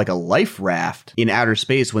equivalent of like a life raft in outer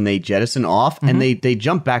space when they jettison off and they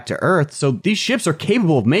jump back to Earth. So these ships are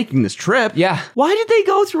capable of making this trip. Yeah. Why did they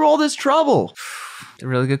go through all this trouble? It's a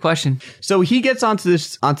really good question. So he gets onto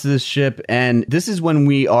this ship, and this is when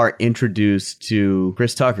we are introduced to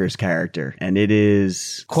Chris Tucker's character, and it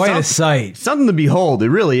is Quite a sight. something to behold. It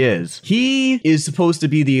really is. He is supposed to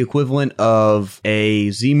be the equivalent of a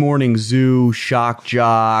Z Morning Zoo shock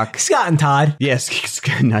jock. Scott and Todd. Yes,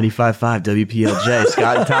 95.5 WPLJ,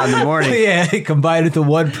 Scott and Todd in the morning. Yeah, combined into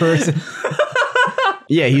one person.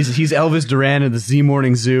 Yeah, he's Elvis Duran of the Z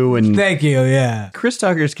Morning Zoo, and Thank you, yeah. Chris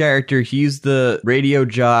Tucker's character, he's the radio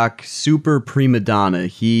jock, super prima donna.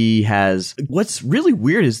 He has, what's really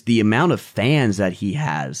weird is the amount of fans that he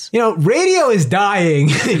has. You know, radio is dying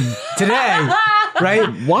today, right?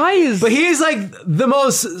 Why is... But he's like the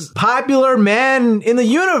most popular man in the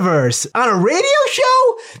universe. On a radio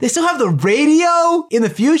show? They still have the radio in the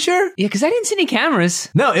future? Yeah, because I didn't see any cameras.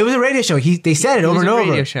 No, it was a radio show. They said it over was and a over.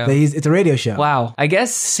 radio show. That it's a radio show. Wow. I guess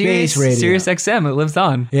Sirius radio. XM, it lives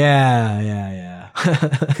on. Yeah.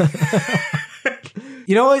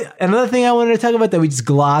 You know what? Another thing I wanted to talk about that we just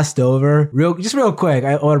glossed over, real quick.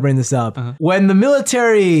 I want to bring this up. When the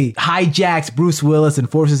military hijacks Bruce Willis and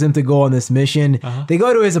forces him to go on this mission, they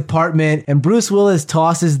go to his apartment and Bruce Willis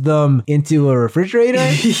tosses them into a refrigerator.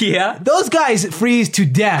 Yeah. Those guys freeze to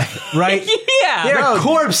death, right? Yeah. They're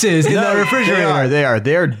corpses in the refrigerator. They are.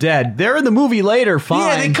 They're dead. They're in the movie later, fine.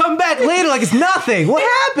 Yeah, they come back later like it's nothing. What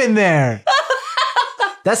happened there?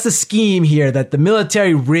 That's the scheme here, that the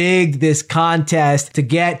military rigged this contest to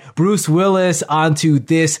get Bruce Willis onto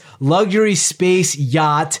this luxury space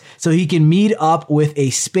yacht so he can meet up with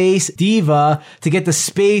a space diva to get the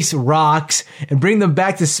space rocks and bring them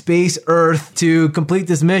back to space Earth to complete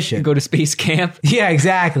this mission. Go to space camp. Yeah,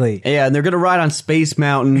 exactly. Yeah, and they're going to ride on Space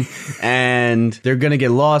Mountain, and they're going to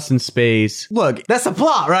get lost in space. Look, That's the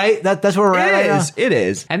plot, right? That's where we're at right now. it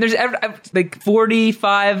is. And there's like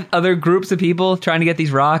 45 other groups of people trying to get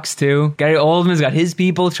these rocks too. Gary Oldman's got his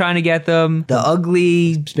people trying to get them. The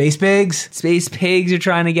ugly Space pigs? space pigs are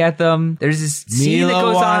trying to get them. There's this scene that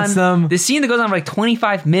Milo goes wants on. them. This scene that goes on for like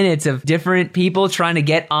 25 minutes of different people trying to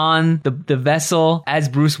get on the vessel as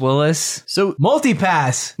Bruce Willis. So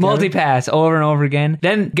Multipass. Multipass over and over again.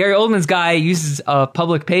 Then Gary Oldman's guy uses a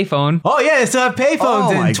public payphone. Oh yeah, they still have payphones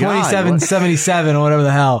Oh my in God. 2777 or whatever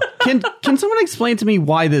the hell. Can someone explain to me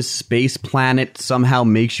why this space planet somehow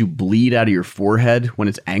makes you bleed out of your forehead when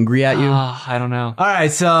it's angry at you? I don't know. All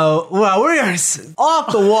right, so we're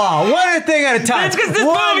off the wall, one thing at a time. It's because this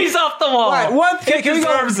One- movie's off the wall. All right, one thing. It Can we go,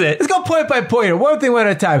 deserves it. Let's go point by point here. One thing one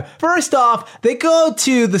at a time. First off, they go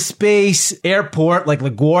to the space airport like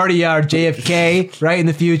LaGuardia or JFK, right in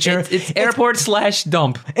the future. It's airport /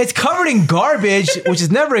 dump. It's covered in garbage, which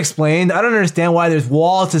is never explained. I don't understand why there's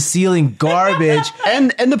wall to ceiling garbage.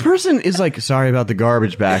 And the person is like, sorry about the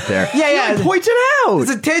garbage back there. Yeah. He points it out.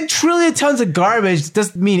 It's a 10 trillion tons of garbage. It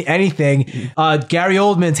doesn't mean anything. Gary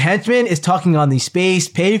Oldman's henchman is talking on the space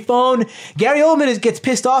payphone. Gary Oldman gets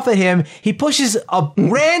pissed off at him. He pushes a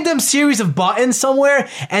random series of buttons somewhere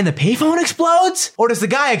and the payphone explodes? Or does the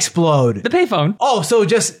guy explode? The payphone. Oh, so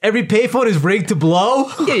just every payphone is rigged to blow?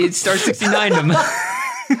 Yeah, it's Star 69 them.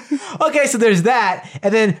 Okay, so there's that.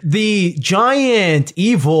 And then the giant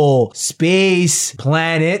evil space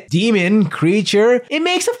planet demon creature, it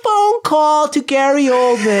makes a phone call to Gary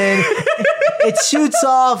Oldman. It shoots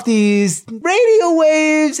off these radio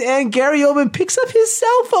waves and Gary Oldman picks up his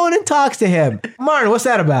cell phone and talks to him. Martin, what's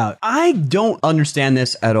that about? I don't understand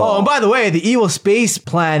this at all. Oh, and by the way, the evil space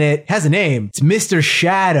planet has a name. It's Mr.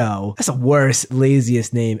 Shadow. That's the worst,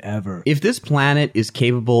 laziest name ever. If this planet is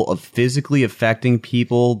capable of physically affecting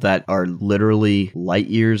people that are literally light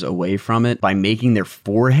years away from it by making their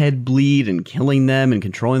forehead bleed and killing them and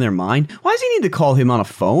controlling their mind, why does he need to call him on a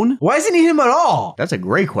phone? Why does he need him at all? That's a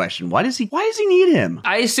great question. Why does he need him?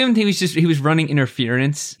 I assumed he was running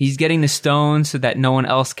interference. He's getting the stone so that no one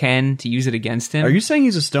else can to use it against him. Are you saying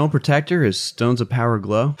he's a stone protector? His stones of power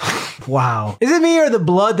glow? Wow. Is it me or the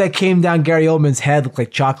blood that came down Gary Oldman's head looked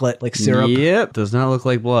like chocolate, like syrup? Yep. Does not look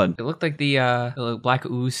like blood. It looked like the black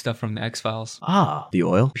ooze stuff from the X-Files. Ah. The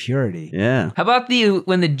oil? purity. Yeah. How about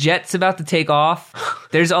when the jet's about to take off?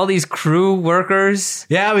 There's all these crew workers.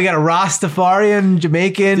 Yeah, we got a Rastafarian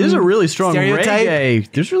Jamaican. There's a really strong stereotype.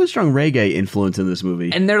 reggae. There's really strong reggae influence in this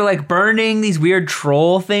movie. And they're like burning these weird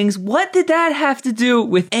troll things. What did that have to do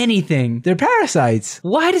with anything? They're parasites.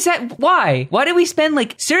 Why did we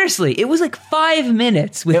spend seriously, it was 5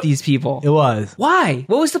 minutes with these people. It was. Why?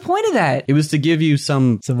 What was the point of that? It was to give you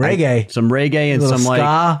some reggae. some reggae and Little some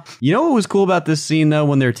ska. You know what was cool about this scene though?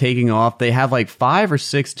 When they're taking off, they have 5 or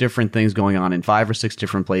 6 different things going on in 5 or 6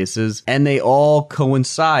 different places, and they all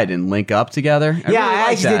coincide and link up together.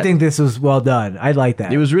 I actually did think this was well done. I like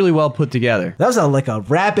that. It was really well put together. That was a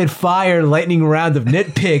rapid fire lightning round of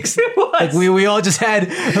nitpicks. It was. We all just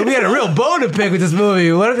had a real bone to pick with this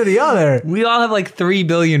movie, one after the other. We all have 3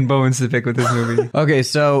 billion bones to pick with this movie. Okay,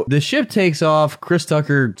 so the ship takes off. Chris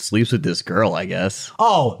Tucker sleeps with this girl, I guess.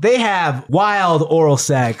 Oh, they have wild oral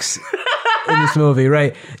sex in this movie,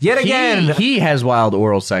 right? Yet again, He has wild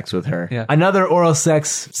oral sex with her. Yeah. another oral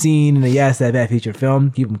sex scene in a Yes, That Bad feature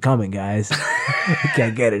film. Keep them coming, guys.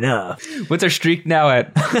 Can't get enough. What's our streak now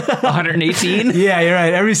at? 118? Yeah, you're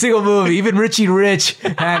right. Every single movie, even Richie Rich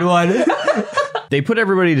had one. They put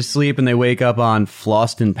everybody to sleep and they wake up on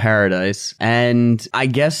Floston Paradise. And I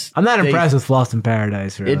guess I'm not impressed with Lost in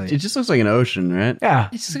Paradise, really. It just looks like an ocean, right? Yeah.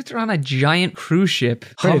 It's just like they're on a giant cruise ship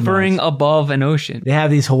Pretty hovering much. above an ocean. They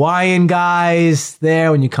have these Hawaiian guys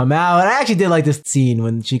there when you come out. And I actually did like this scene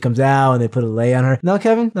when she comes out and they put a lay on her. No,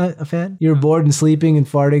 Kevin? Not a fan? You're bored and sleeping and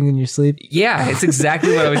farting in your sleep? Yeah, it's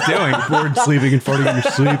exactly what I was doing. Bored sleeping and farting in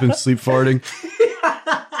your sleep and sleep farting.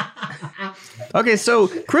 Okay, so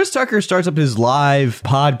Chris Tucker starts up his live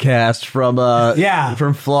podcast from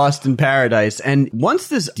Floston Paradise, and once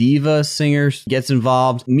this diva singer gets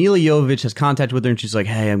involved, Mila Jovovich has contact with her, and she's like,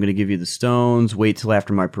 "Hey, I'm going to give you the stones. Wait till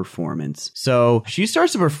after my performance." So she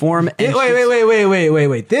starts to perform. And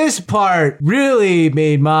Wait. This part really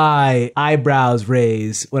made my eyebrows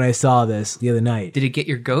raise when I saw this the other night. Did it get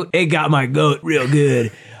your goat? It got my goat real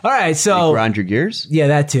good. All right, so Grind your gears. yeah,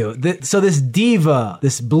 that too. So this diva,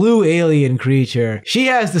 this blue alien creature, she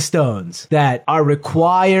has the stones that are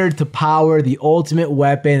required to power the ultimate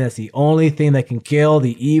weapon. That's the only thing that can kill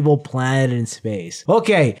the evil planet in space.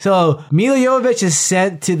 Okay, so Mila Jovovich is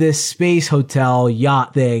sent to this space hotel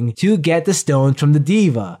yacht thing to get the stones from the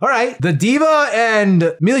diva. All right, the diva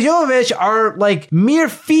and Mila Jovovich are mere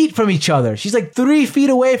feet from each other. She's 3 feet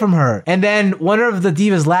away from her. And then one of the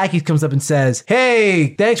diva's lackeys comes up and says,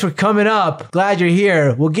 "Hey, thanks for coming up. Glad you're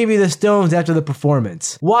here. We'll give you the stones after the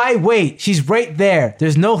performance." Why wait? She's right there.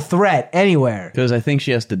 There's no threat anywhere. Because I think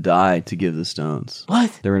she has to die to give the stones.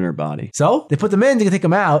 What? They're in her body. So they put them in to take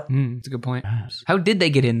them out. That's a good point. How did they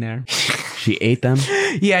get in there? She ate them.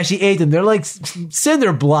 Yeah, she ate them. They're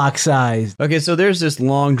cinder block sized. Okay, so there's this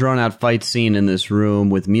long, drawn-out fight scene in this room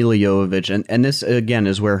with Mila Jovovich, and this, again,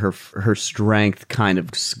 is where her strength kind of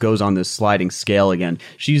goes on this sliding scale again.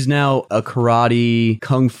 She's now a karate,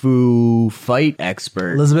 kung fu fight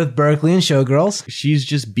expert. Elizabeth Berkley and Showgirls. She's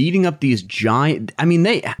just beating up these giant... I mean,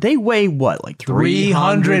 they weigh, what,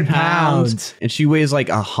 300 pounds. And she weighs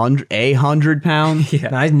 100 pounds? Yeah.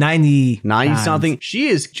 90 90-something. She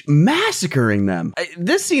is massacring them.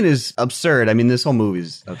 This scene is absurd. I mean, this whole movie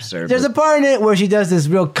is absurd. There's a part in it where she does this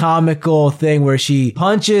real comical thing where she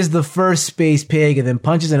punches the first space pig and then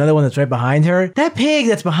punches another one that's right behind her. That pig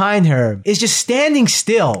that's behind her is just standing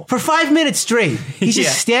still for 5 minutes straight. He's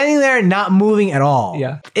just standing there and not moving at all.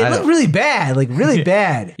 Yeah. It looked really bad, really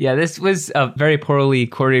bad. Yeah, this was a very poorly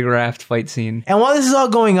choreographed fight scene. And while this is all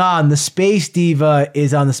going on, the space diva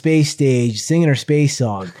is on the space stage singing her space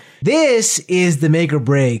song. This is the make or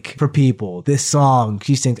break for people. This song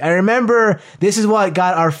she sings. I remember this is what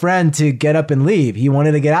got our friend to get up and leave. He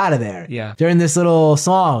wanted to get out of there. Yeah. During this little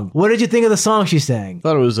song. What did you think of the song she sang? I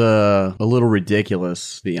thought it was a little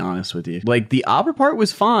ridiculous, to be honest with you. The opera part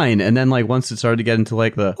was fine, and then once it started to get into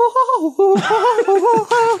the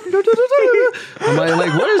I'm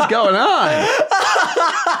like, what is going on?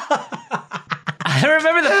 I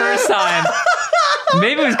remember the first time.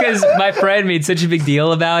 Maybe it was because my friend made such a big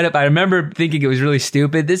deal about it, but I remember thinking it was really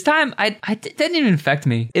stupid. This time, it didn't even affect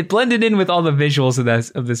me. It blended in with all the visuals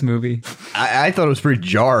of this movie. I thought it was pretty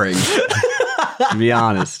jarring, to be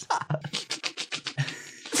honest.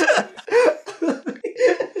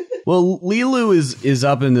 Well, Lilu is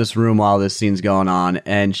up in this room while this scene's going on,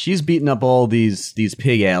 and she's beating up all these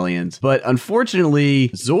pig aliens. But unfortunately,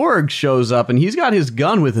 Zorg shows up, and he's got his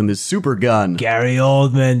gun with him, his super gun. Gary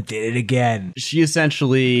Oldman did it again. She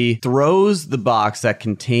essentially throws the box that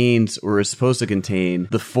contains, or is supposed to contain,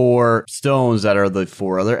 the 4 stones that are the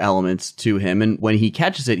 4 other elements to him. And when he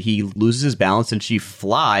catches it, he loses his balance, and she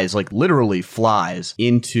flies, like literally flies,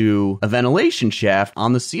 into a ventilation shaft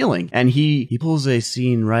on the ceiling. And he pulls a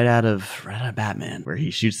scene right out of Batman, where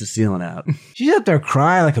he shoots the ceiling out. She's up there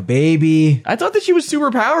crying like a baby. I thought that she was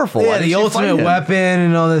super powerful. Yeah, the ultimate weapon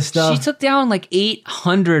and all this stuff. She took down like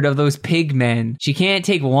 800 of those pig men. She can't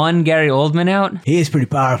take one Gary Oldman out. He is pretty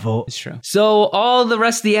powerful. It's true. So all the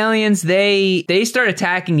rest of the aliens, they start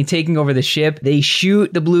attacking and taking over the ship. They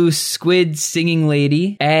shoot the blue squid singing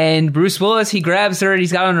lady, and Bruce Willis, he grabs her and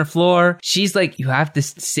he's got her on the floor. She's like, you have to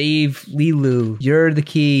save Lilu. You're the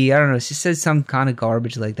key. I don't know. She says some kind of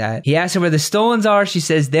garbage like that. He asks her where the stones are. She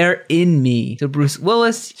says, they're in me. So Bruce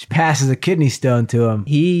Willis, She passes a kidney stone to him.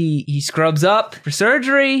 he scrubs up for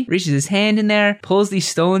surgery, reaches his hand in there, pulls these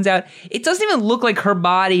stones out. It doesn't even look like her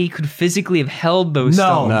body could physically have held those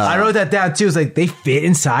stones. I wrote that down too. It's like, they fit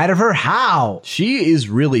inside of her? How? She is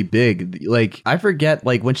really big. Like, I forget,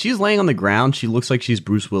 like, when she's laying on the ground, she looks like she's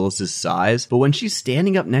Bruce Willis's size. But when she's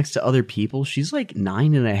standing up next to other people, she's like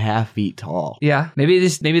 9.5 feet tall. Yeah, maybe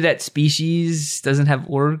that species doesn't have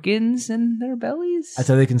organs in their bellies. That's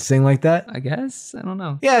how they can sing like that? I guess. I don't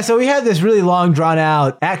know. Yeah, so we had this really long,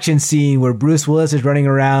 drawn-out action scene where Bruce Willis is running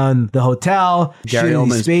around the hotel, Gary shooting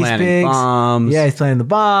these Oldman's space planting pigs. bombs. Yeah, he's planting the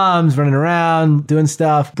bombs, running around, doing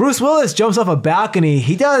stuff. Bruce Willis jumps off a balcony.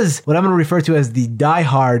 He does what I'm going to refer to as the Die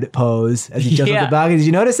Hard pose as he jumps off Yeah. the balcony. Did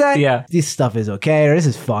you notice that? Yeah. This stuff is okay, or this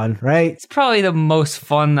is fun, right? It's probably the most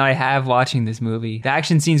fun I have watching this movie. The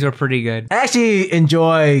action scenes were pretty good. I actually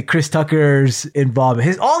enjoy Chris Tucker's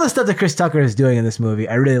involvement. All the stuff that Chris Tucker is doing in this movie,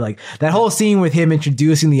 I really like. That whole scene with him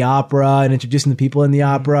introducing the opera and introducing the people in the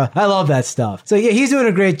opera. I love that stuff. So yeah, he's doing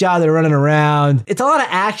a great job. They're running around. It's a lot of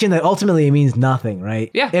action that ultimately means nothing,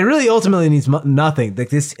 right? Yeah. It really ultimately means nothing. Like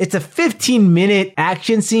this, it's a 15-minute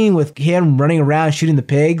action scene with him running around shooting the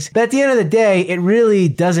pigs. But at the end of the day, it really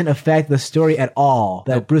doesn't affect the story at all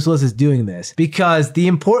that Bruce Willis is doing this, because the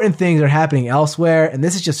important things are happening elsewhere, and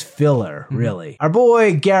this is just filler, really. Our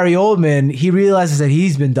boy Gary Oldman, he realizes that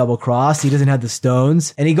he's been double-crossed. He doesn't have the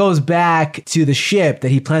stones, and he goes back to the ship that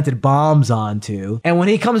he planted bombs onto. And when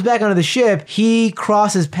he comes back onto the ship, he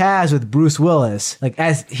crosses paths with Bruce Willis. Like,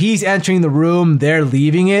 as he's entering the room, they're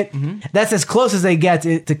leaving it. That's as close as they get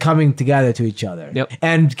to coming together to each other. Yep.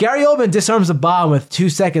 And Gary Oldman disarms the bomb with 2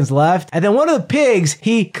 seconds left, and then one of the pigs,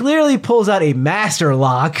 he clearly pulls out a master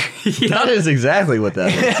lock. That is exactly what that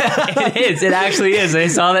is. It is. It actually is. I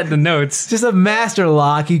saw that in the notes. Just a master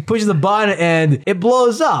lock. He pushes the button and it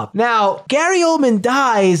blows up. Now, Gary Oldman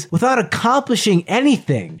dies without accomplishing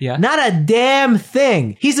anything. Yeah. Not a damn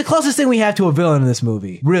thing. He's the closest thing we have to a villain in this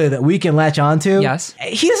movie, really, that we can latch onto. Yes.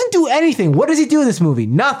 He doesn't do anything. What does he do in this movie?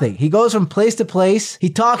 Nothing. He goes from place to place. He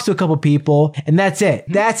talks to a couple people, and that's it.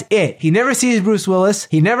 That's it. He never sees Bruce Willis.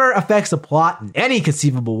 He never affects the plot in any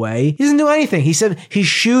conceivable way. He doesn't do anything. He said he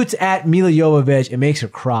shoots at Mila Jovovich and makes her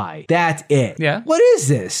cry. That's it. Yeah. What is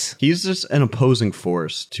this? He's just an opposing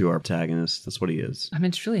force to our protagonist. That's what he is. I mean,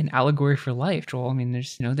 it's really an allegory for life, Joel. I mean,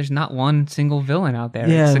 there's not one single villain out there.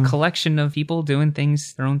 Yeah. It's a collection of people doing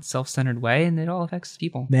things their own self-centered way, and it all affects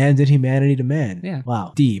people. Man did humanity to man. Yeah.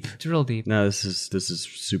 Wow. Deep. It's real deep. No, this is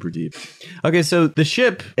super deep. Okay, so the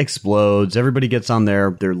ship explodes. Everybody gets on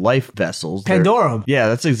their life vessels. Pandorum. Yeah,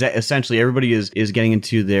 that's essentially everybody is getting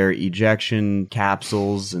into their ejection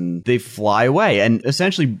capsules, and they fly away. And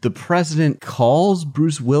essentially, the president calls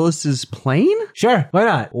Bruce Willis's plane. Sure. Why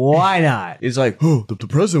not? Why not? He's like, oh, the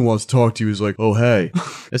president wants to talk to you. He's like, oh, hey.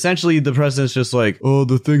 Essentially, the president's just like, oh,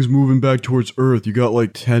 the thing's moving back towards Earth. You got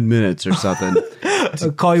like 10 minutes or something.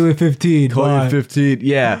 I'll call you in 15. Call you Bye. in 15.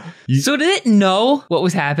 Yeah. So did it know what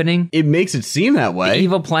was happening? It makes it seem that The way.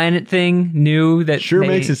 evil planet thing knew that. Sure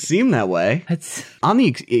makes it seem that way. It's On the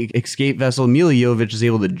escape vessel, Mila Jovovich is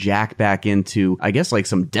able to jack back into, I guess, like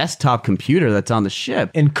some desktop computer that's on the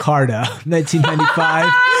ship. Encarta, 1995.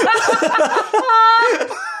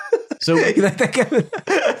 So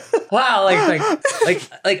wow,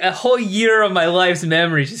 like a whole year of my life's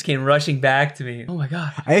memories just came rushing back to me. Oh my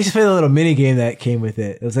god! I used to play the little mini game that came with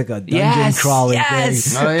it. It was like a dungeon Yes, crawling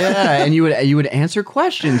yes. thing. oh yeah, and you would answer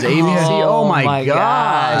questions. ABC. Oh my my gosh.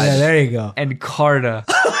 gosh. Yeah, there you go. And Carta.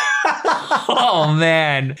 Oh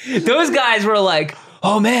man, those guys were like,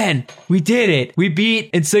 oh man, we did it. We beat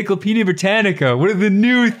Encyclopedia Britannica. We're the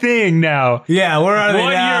new thing now. Yeah, where are they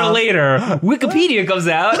 1 now? year later, Wikipedia comes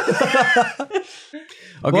out.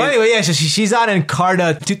 Okay. Well, anyway, yeah, so she's on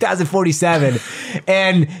Encarta 2047.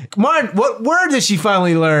 And Martin, what word did she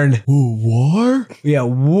finally learn? War? Yeah,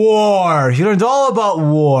 war. She learns all about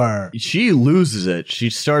war. She loses it. She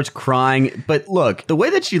starts crying. But look, the way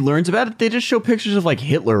that she learns about it, they just show pictures of like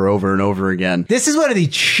Hitler over and over again. This is one of the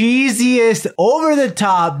cheesiest,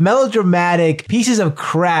 over-the-top, melodramatic pieces of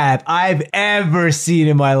crap I've ever seen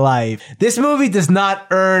in my life. This movie does not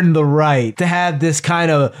earn the right to have this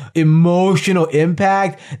kind of emotional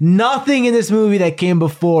impact. Nothing in this movie that came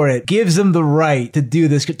before it gives them the right to do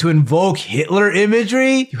this, to invoke Hitler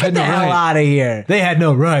imagery. Get the hell out of here. They had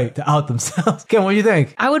no right to out themselves. Ken, what do you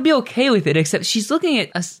think? I would be okay with it, except she's looking at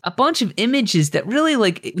a bunch of images that really,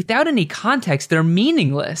 like, without any context, they're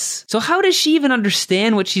meaningless. So how does she even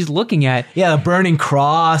understand what she's looking at? Yeah, the burning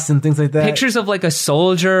cross and things like that. Pictures of, like, a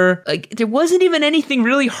soldier. Like, there wasn't even anything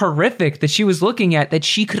really horrific that she was looking at that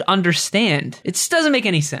she could understand. It just doesn't make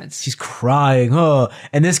any sense. She's crying,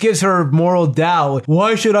 and this gives her moral doubt.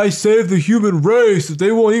 Why should I save the human race if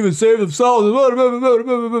they won't even save themselves?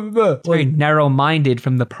 It's very narrow-minded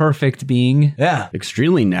from the perfect being. Yeah.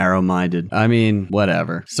 Extremely narrow-minded. I mean,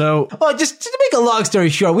 whatever. So, Well, just to make a long story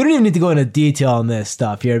short, we don't even need to go into detail on this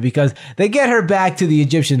stuff here because they get her back to the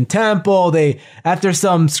Egyptian temple. After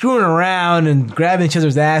some screwing around and grabbing each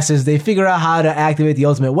other's asses, they figure out how to activate the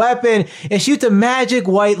ultimate weapon and shoots a magic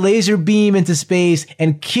white laser beam into space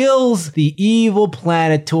and kills the evil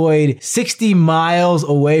planetoid 60 miles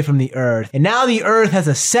away from the Earth. And now the Earth has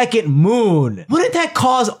a second moon. Wouldn't that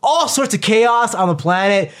cause all sorts of chaos on the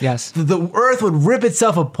planet? Yes. The Earth would rip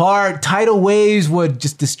itself apart. Tidal waves would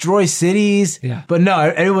just destroy cities. Yeah. But no,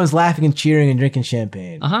 everyone's laughing and cheering and drinking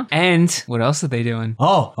champagne. Uh-huh. And what else are they doing?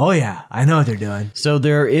 Oh yeah. I know what they're doing. so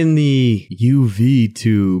they're in the UV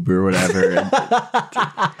tube or whatever.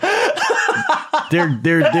 They're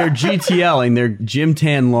GTLing, they're gym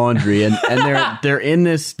tan laundry, and they're in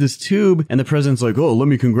this tube, and the president's like, oh, let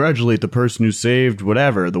me congratulate the person who saved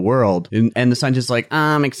whatever, the world. And the scientist's like,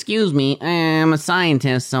 excuse me, I'm a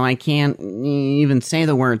scientist, so I can't even say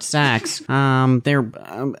the word sex. And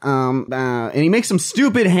he makes some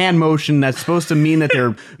stupid hand motion that's supposed to mean that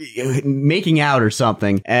they're making out or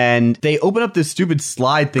something. And they open up this stupid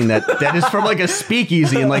slide thing that is from like a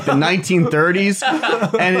speakeasy in like the 1930s.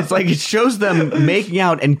 And it's like, it shows them making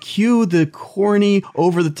out and cue the corny,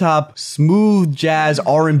 over-the-top, smooth jazz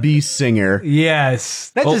R&B singer.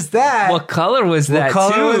 Yes. Not just that. What color was that?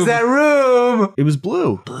 What color was that room? It was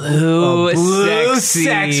blue. Blue, Blue sexy.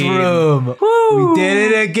 sex room. Woo. We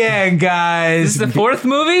did it again, guys. This is the fourth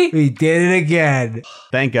movie? We did it again.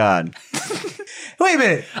 Thank God. Wait a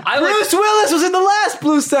minute. I Bruce Willis was in the last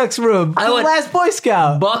blue sex room. I The went last Boy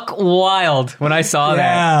Scout. Buck wild when I saw Yeah.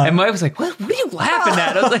 that. And Mike was like, what are you laughing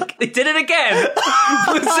at? I was like, they did it again.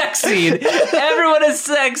 Blue sex scene. Everyone has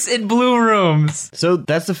sex in blue rooms. So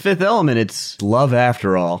that's the fifth element. It's love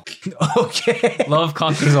after all. Okay. Love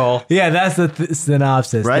conquers all. Yeah, that's the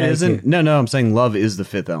synopsis. Right? Thank Isn't? you. No, I'm saying love is the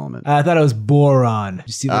fifth element. I thought it was boron.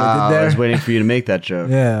 You see what I did there? I was waiting for you to make that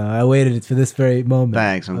joke. Yeah, I waited for this very moment.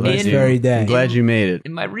 Thanks. I'm On glad this you. very day. I'm glad you made it.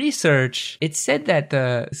 In my research, it said that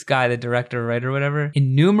this guy, the director, writer, whatever,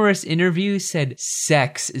 in numerous interviews said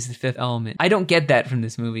sex is the fifth element. I don't get that from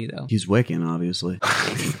this movie, though. He's Wiccan, obviously.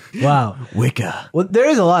 Wow. Wicca. Well, there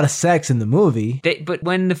is a lot of sex in the movie. But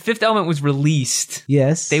when the fifth element was released,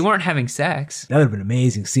 Yes. they weren't having sex. That would have been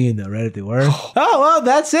amazing seeing though, right? If they were. Oh, well,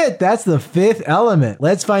 that's it. That's the fifth element.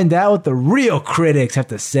 Let's find out what the real critics have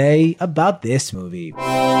to say about this movie.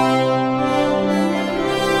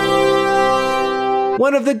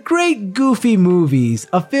 One of the great goofy movies,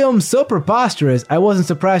 a film so preposterous I wasn't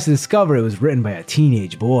surprised to discover it was written by a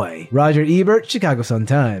teenage boy. Roger Ebert, Chicago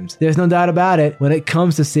Sun-Times. There's no doubt about it, when it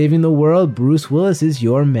comes to saving the world, Bruce Willis is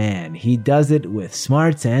your man. He does it with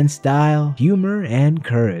smarts and style, humor and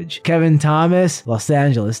courage. Kevin Thomas, Los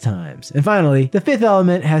Angeles Times. And finally, The Fifth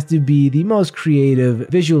Element has to be the most creative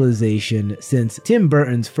visualization since Tim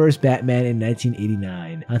Burton's first Batman in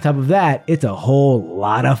 1989. On top of that, it's a whole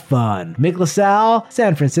lot of fun. Mick LaSalle,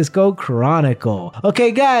 San Francisco Chronicle.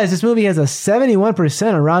 Okay, guys, this movie has a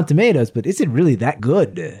 71% on Rotten Tomatoes, but is it really that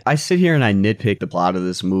good? I sit here and I nitpick the plot of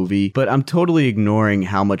this movie, but I'm totally ignoring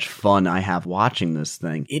how much fun I have watching this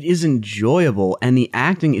thing. It is enjoyable, and the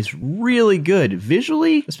acting is really good.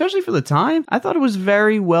 Visually, especially for the time, I thought it was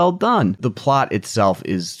very well done. The plot itself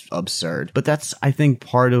is absurd, but that's, I think,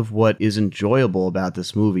 part of what is enjoyable about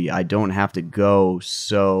this movie. I don't have to go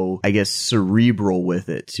so, I guess, cerebral with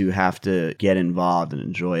it to have to get involved involved and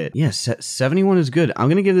enjoy it. Yeah, 71 is good. I'm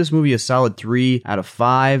going to give this movie a solid 3 out of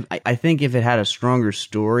 5. I think if it had a stronger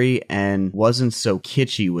story and wasn't so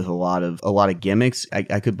kitschy with a lot of gimmicks,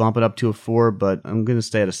 I could bump it up to a 4, but I'm going to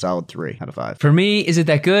stay at a solid 3 out of 5. For me, is it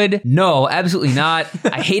that good? No, absolutely not.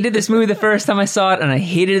 I hated this movie the first time I saw it, and I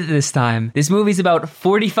hated it this time. This movie's about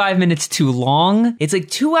 45 minutes too long. It's like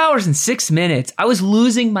 2 hours and 6 minutes. I was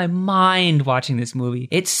losing my mind watching this movie.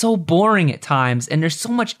 It's so boring at times, and there's so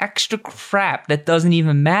much extra crap that doesn't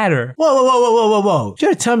even matter. Whoa. You're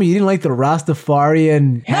trying to tell me you didn't like the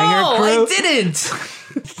Rastafarian hangar crew? No, I didn't.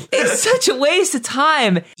 It's such a waste of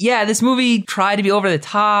time. Yeah, this movie tried to be over the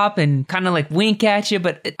top and kind of like wink at you,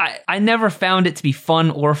 but I never found it to be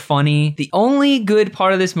fun or funny. The only good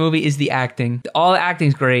part of this movie is the acting. All the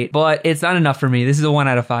acting's great, but it's not enough for me. This is a 1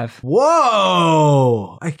 out of 5.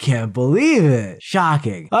 Whoa! I can't believe it.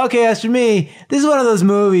 Shocking. Okay, as for me, this is one of those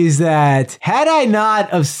movies that had I not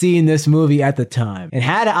have seen this movie at the time, and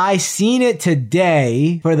had I seen it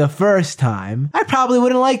today for the first time, I probably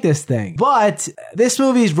wouldn't like this thing. But this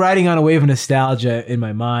movie is riding on a wave of nostalgia in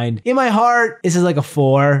my mind. In my heart, this is like a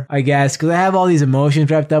 4, I guess, because I have all these emotions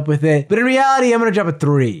wrapped up with it. But in reality, I'm going to drop a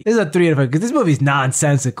 3. This is a 3 out of 5, because this movie's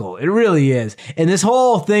nonsensical. It really is. And this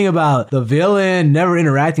whole thing about the villain never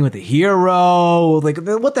interacting with the hero, like,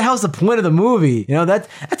 what the hell's the point of the movie? You know, that's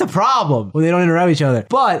a problem when they don't interact with each other.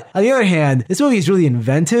 But on the other hand, this movie is really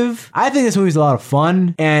inventive. I think this movie's a lot of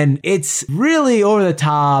fun, and it's really over the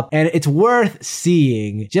top, and it's worth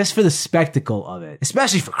seeing just for the spectacle of it.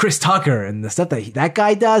 Especially for Chris Tucker and the stuff that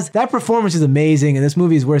guy does. That performance is amazing, and this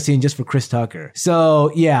movie is worth seeing just for Chris Tucker.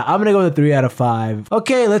 So yeah, I'm gonna go with a 3 out of 5.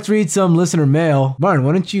 Okay, let's read some listener mail. Martin,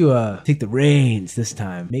 why don't you take the reins this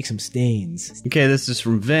time? Make some stains. Okay, this is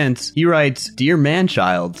from Vince. He writes, Dear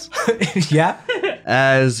Manchilds. Yeah?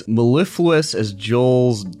 As mellifluous as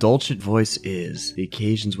Joel's dulcet voice is, the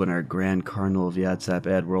occasions when our grand cardinal of Yatsap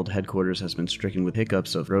Ad World headquarters has been stricken with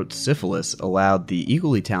hiccups of throat syphilis allowed the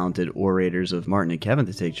equally talented orators of Martin and Kevin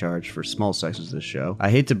to take charge for small sections of the show.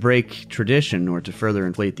 I hate to break tradition or to further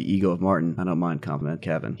inflate the ego of Martin. I don't mind compliment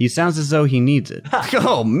Kevin. He sounds as though he needs it.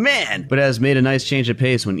 Oh man! But has made a nice change of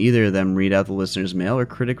pace when either of them read out the listener's mail or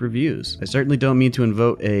critic reviews. I certainly don't mean to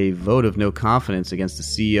invoke a vote of no confidence against the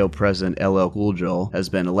CEO President LL Cool Joel has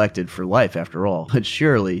been elected for life after all, but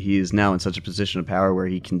surely he is now in such a position of power where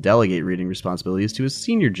he can delegate reading responsibilities to his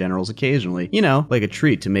senior generals occasionally, you know, like a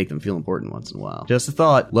treat to make them feel important once in a while. Just a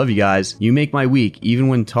thought. Love you guys. You make my week, even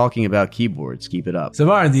when talking about keyboards. Keep it up. So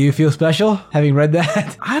Martin, do you feel special having read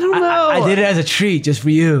that? I don't know. I did it as a treat just for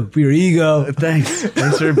you, for your ego. Thanks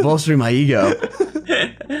for bolstering my ego.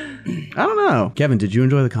 I don't know. Kevin, did you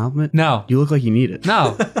enjoy the compliment? No. You look like you need it.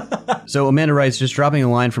 No. So Amanda writes, just dropping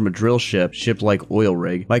a line from a drill ship, shipped like oil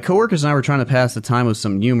rig. My coworkers and I were trying to pass the time with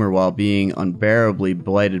some humor while being unbearably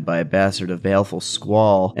blighted by a bastard of baleful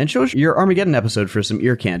squall, and chose your Armageddon episode for some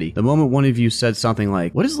ear candy. The moment one of you said something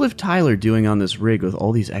like, what is Liv Tyler doing on this rig with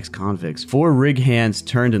all these ex-convicts? 4 rig hands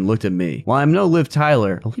turned and looked at me. While I'm no Liv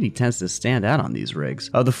Tyler, a lady tends to stand out on these rigs.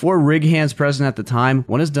 Of the 4 rig hands present at the time,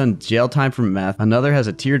 one has done jail time for meth, another has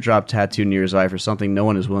a teardrop tattoo near his eye for something no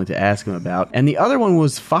one is willing to ask him about, and the other one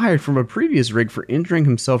was fired from a previous rig for injuring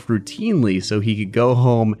himself routinely so he could go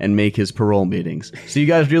home and make his parole meetings. So you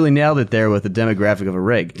guys really nailed it there with the demographic of a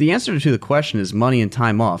rig. The answer to the question is money and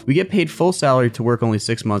time off. We get paid full salary to work only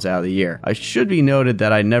 6 months out of the year. I should be noted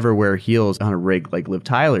that I never wear heels on a rig like Liv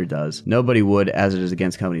Tyler does. Nobody would, as it is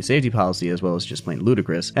against company safety policy as well as just plain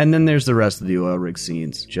ludicrous. And then there's the rest of the oil rig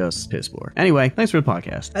scenes. Just piss poor. Anyway, thanks for the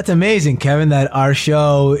podcast. That's amazing, Kevin, that our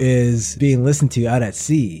show is being listened to out at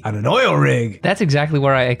sea on an oil rig. That's exactly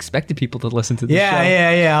where I expected people to listen to the show.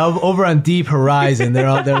 Yeah. Over on Deep Horizon,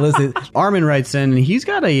 they're listening. Armin writes in, and he's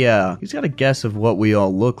got a guess of what we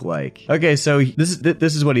all look like. Okay, so this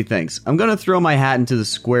is what he thinks. I'm gonna throw my hat into the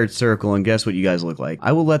squared circle and guess what you guys look like.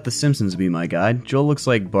 I will let The Simpsons be my guide. Joel looks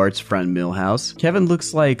like Bart's friend Milhouse. Kevin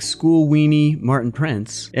looks like school weenie Martin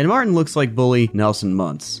Prince, and Martin looks like bully Nelson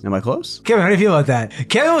Muntz. Am I close? Kevin, how do you feel about that?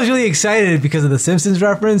 Kevin was really excited because of the Simpsons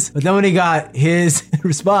reference, but then when he got his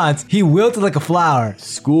response, he wilted like a flower.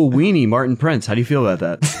 School weenie Martin Prince. How do you feel about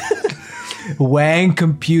that? Wang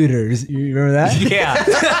Computers. You remember that? Yeah.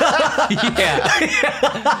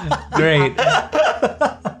 Yeah. Great.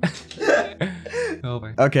 Oh my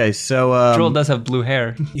way. Okay, so Joel does have blue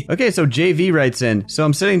hair. Okay, so JV writes in, so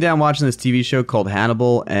I'm sitting down watching this TV show called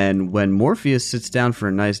Hannibal, and when Morpheus sits down for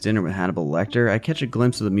a nice dinner with Hannibal Lecter, I catch a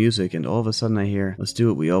glimpse of the music, and all of a sudden I hear, let's do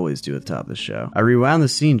what we always do at the top of the show. I rewound the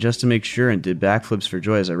scene just to make sure and did backflips for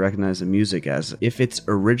joy as I recognized the music as if it's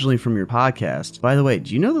originally from your podcast. By the way,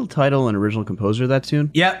 do you know the title and original composer of that tune?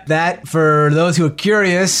 Yep, that, for those who are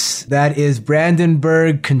curious, that is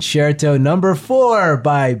Brandenburg Concerto number 4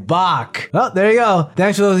 by Bach. Well, there you go.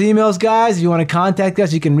 Thanks for those emails, guys. If you want to contact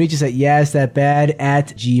us, you can reach us at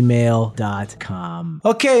yesthatbad@gmail.com.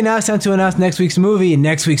 Okay, now it's time to announce next week's movie. And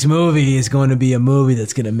next week's movie is going to be a movie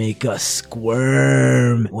that's going to make us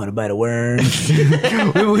squirm. Want to bite a worm?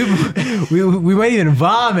 we might even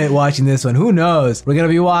vomit watching this one. Who knows? We're going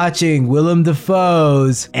to be watching Willem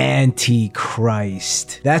Dafoe's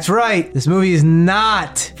Antichrist. That's right. This movie is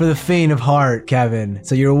not for the faint of heart, Kevin.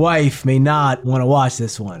 So your wife may not want to watch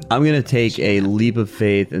this one. I'm going to take a leap of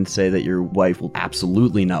faith and say that your wife will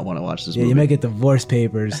absolutely not want to watch this movie. You might get divorce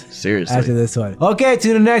papers. Seriously. After this one. Okay,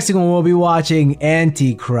 tune in next week when we'll be watching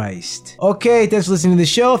Antichrist. Okay, thanks for listening to the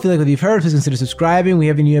show. If you like what you've heard, please consider subscribing. We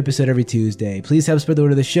have a new episode every Tuesday. Please help spread the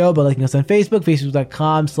word of the show by liking us on Facebook,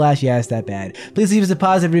 facebook.com/YesThatBad. Please leave us a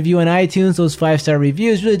positive review on iTunes. Those 5-star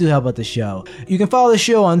reviews really do help out the show. You can follow the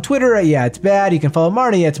show on Twitter at YaIt'sBad. You can follow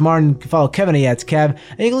Martin at YaIt'sMartin. You can follow Kevin at YaIt'sKev.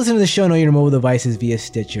 And you can listen to the show on all your mobile devices via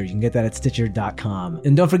Stitcher. You can get that at Stitcher.com.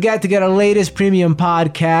 And don't forget to get our latest premium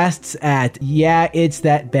podcasts at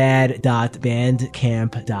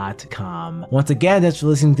YaIt'sThatBad.bandcamp.com. Once again, thanks for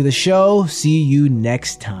listening to the show. See you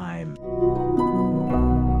next time.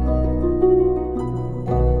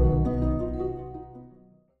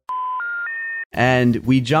 And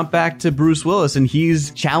we jump back to Bruce Willis, and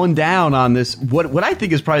he's chowing down on this, what I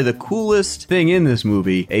think is probably the coolest thing in this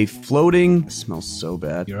movie, a floating, it smells so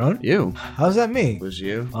bad. Your own? You. How's that me? Was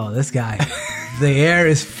you. Oh, this guy. The air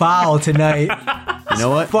is foul tonight. You know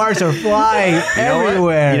what? Farts are flying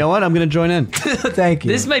everywhere. You know what? I'm going to join in. Thank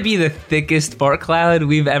you. This might be the thickest fart cloud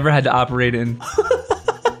we've ever had to operate in.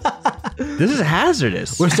 This is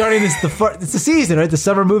hazardous. We're starting this, it's the season, right? The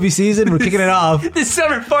summer movie season. We're kicking it off. The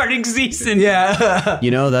summer farting season. Yeah. You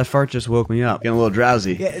know, that fart just woke me up. Getting a little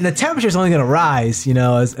drowsy. Yeah, the temperature's only going to rise,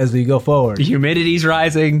 as we go forward. The humidity's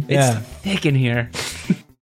rising. Yeah. It's thick in here.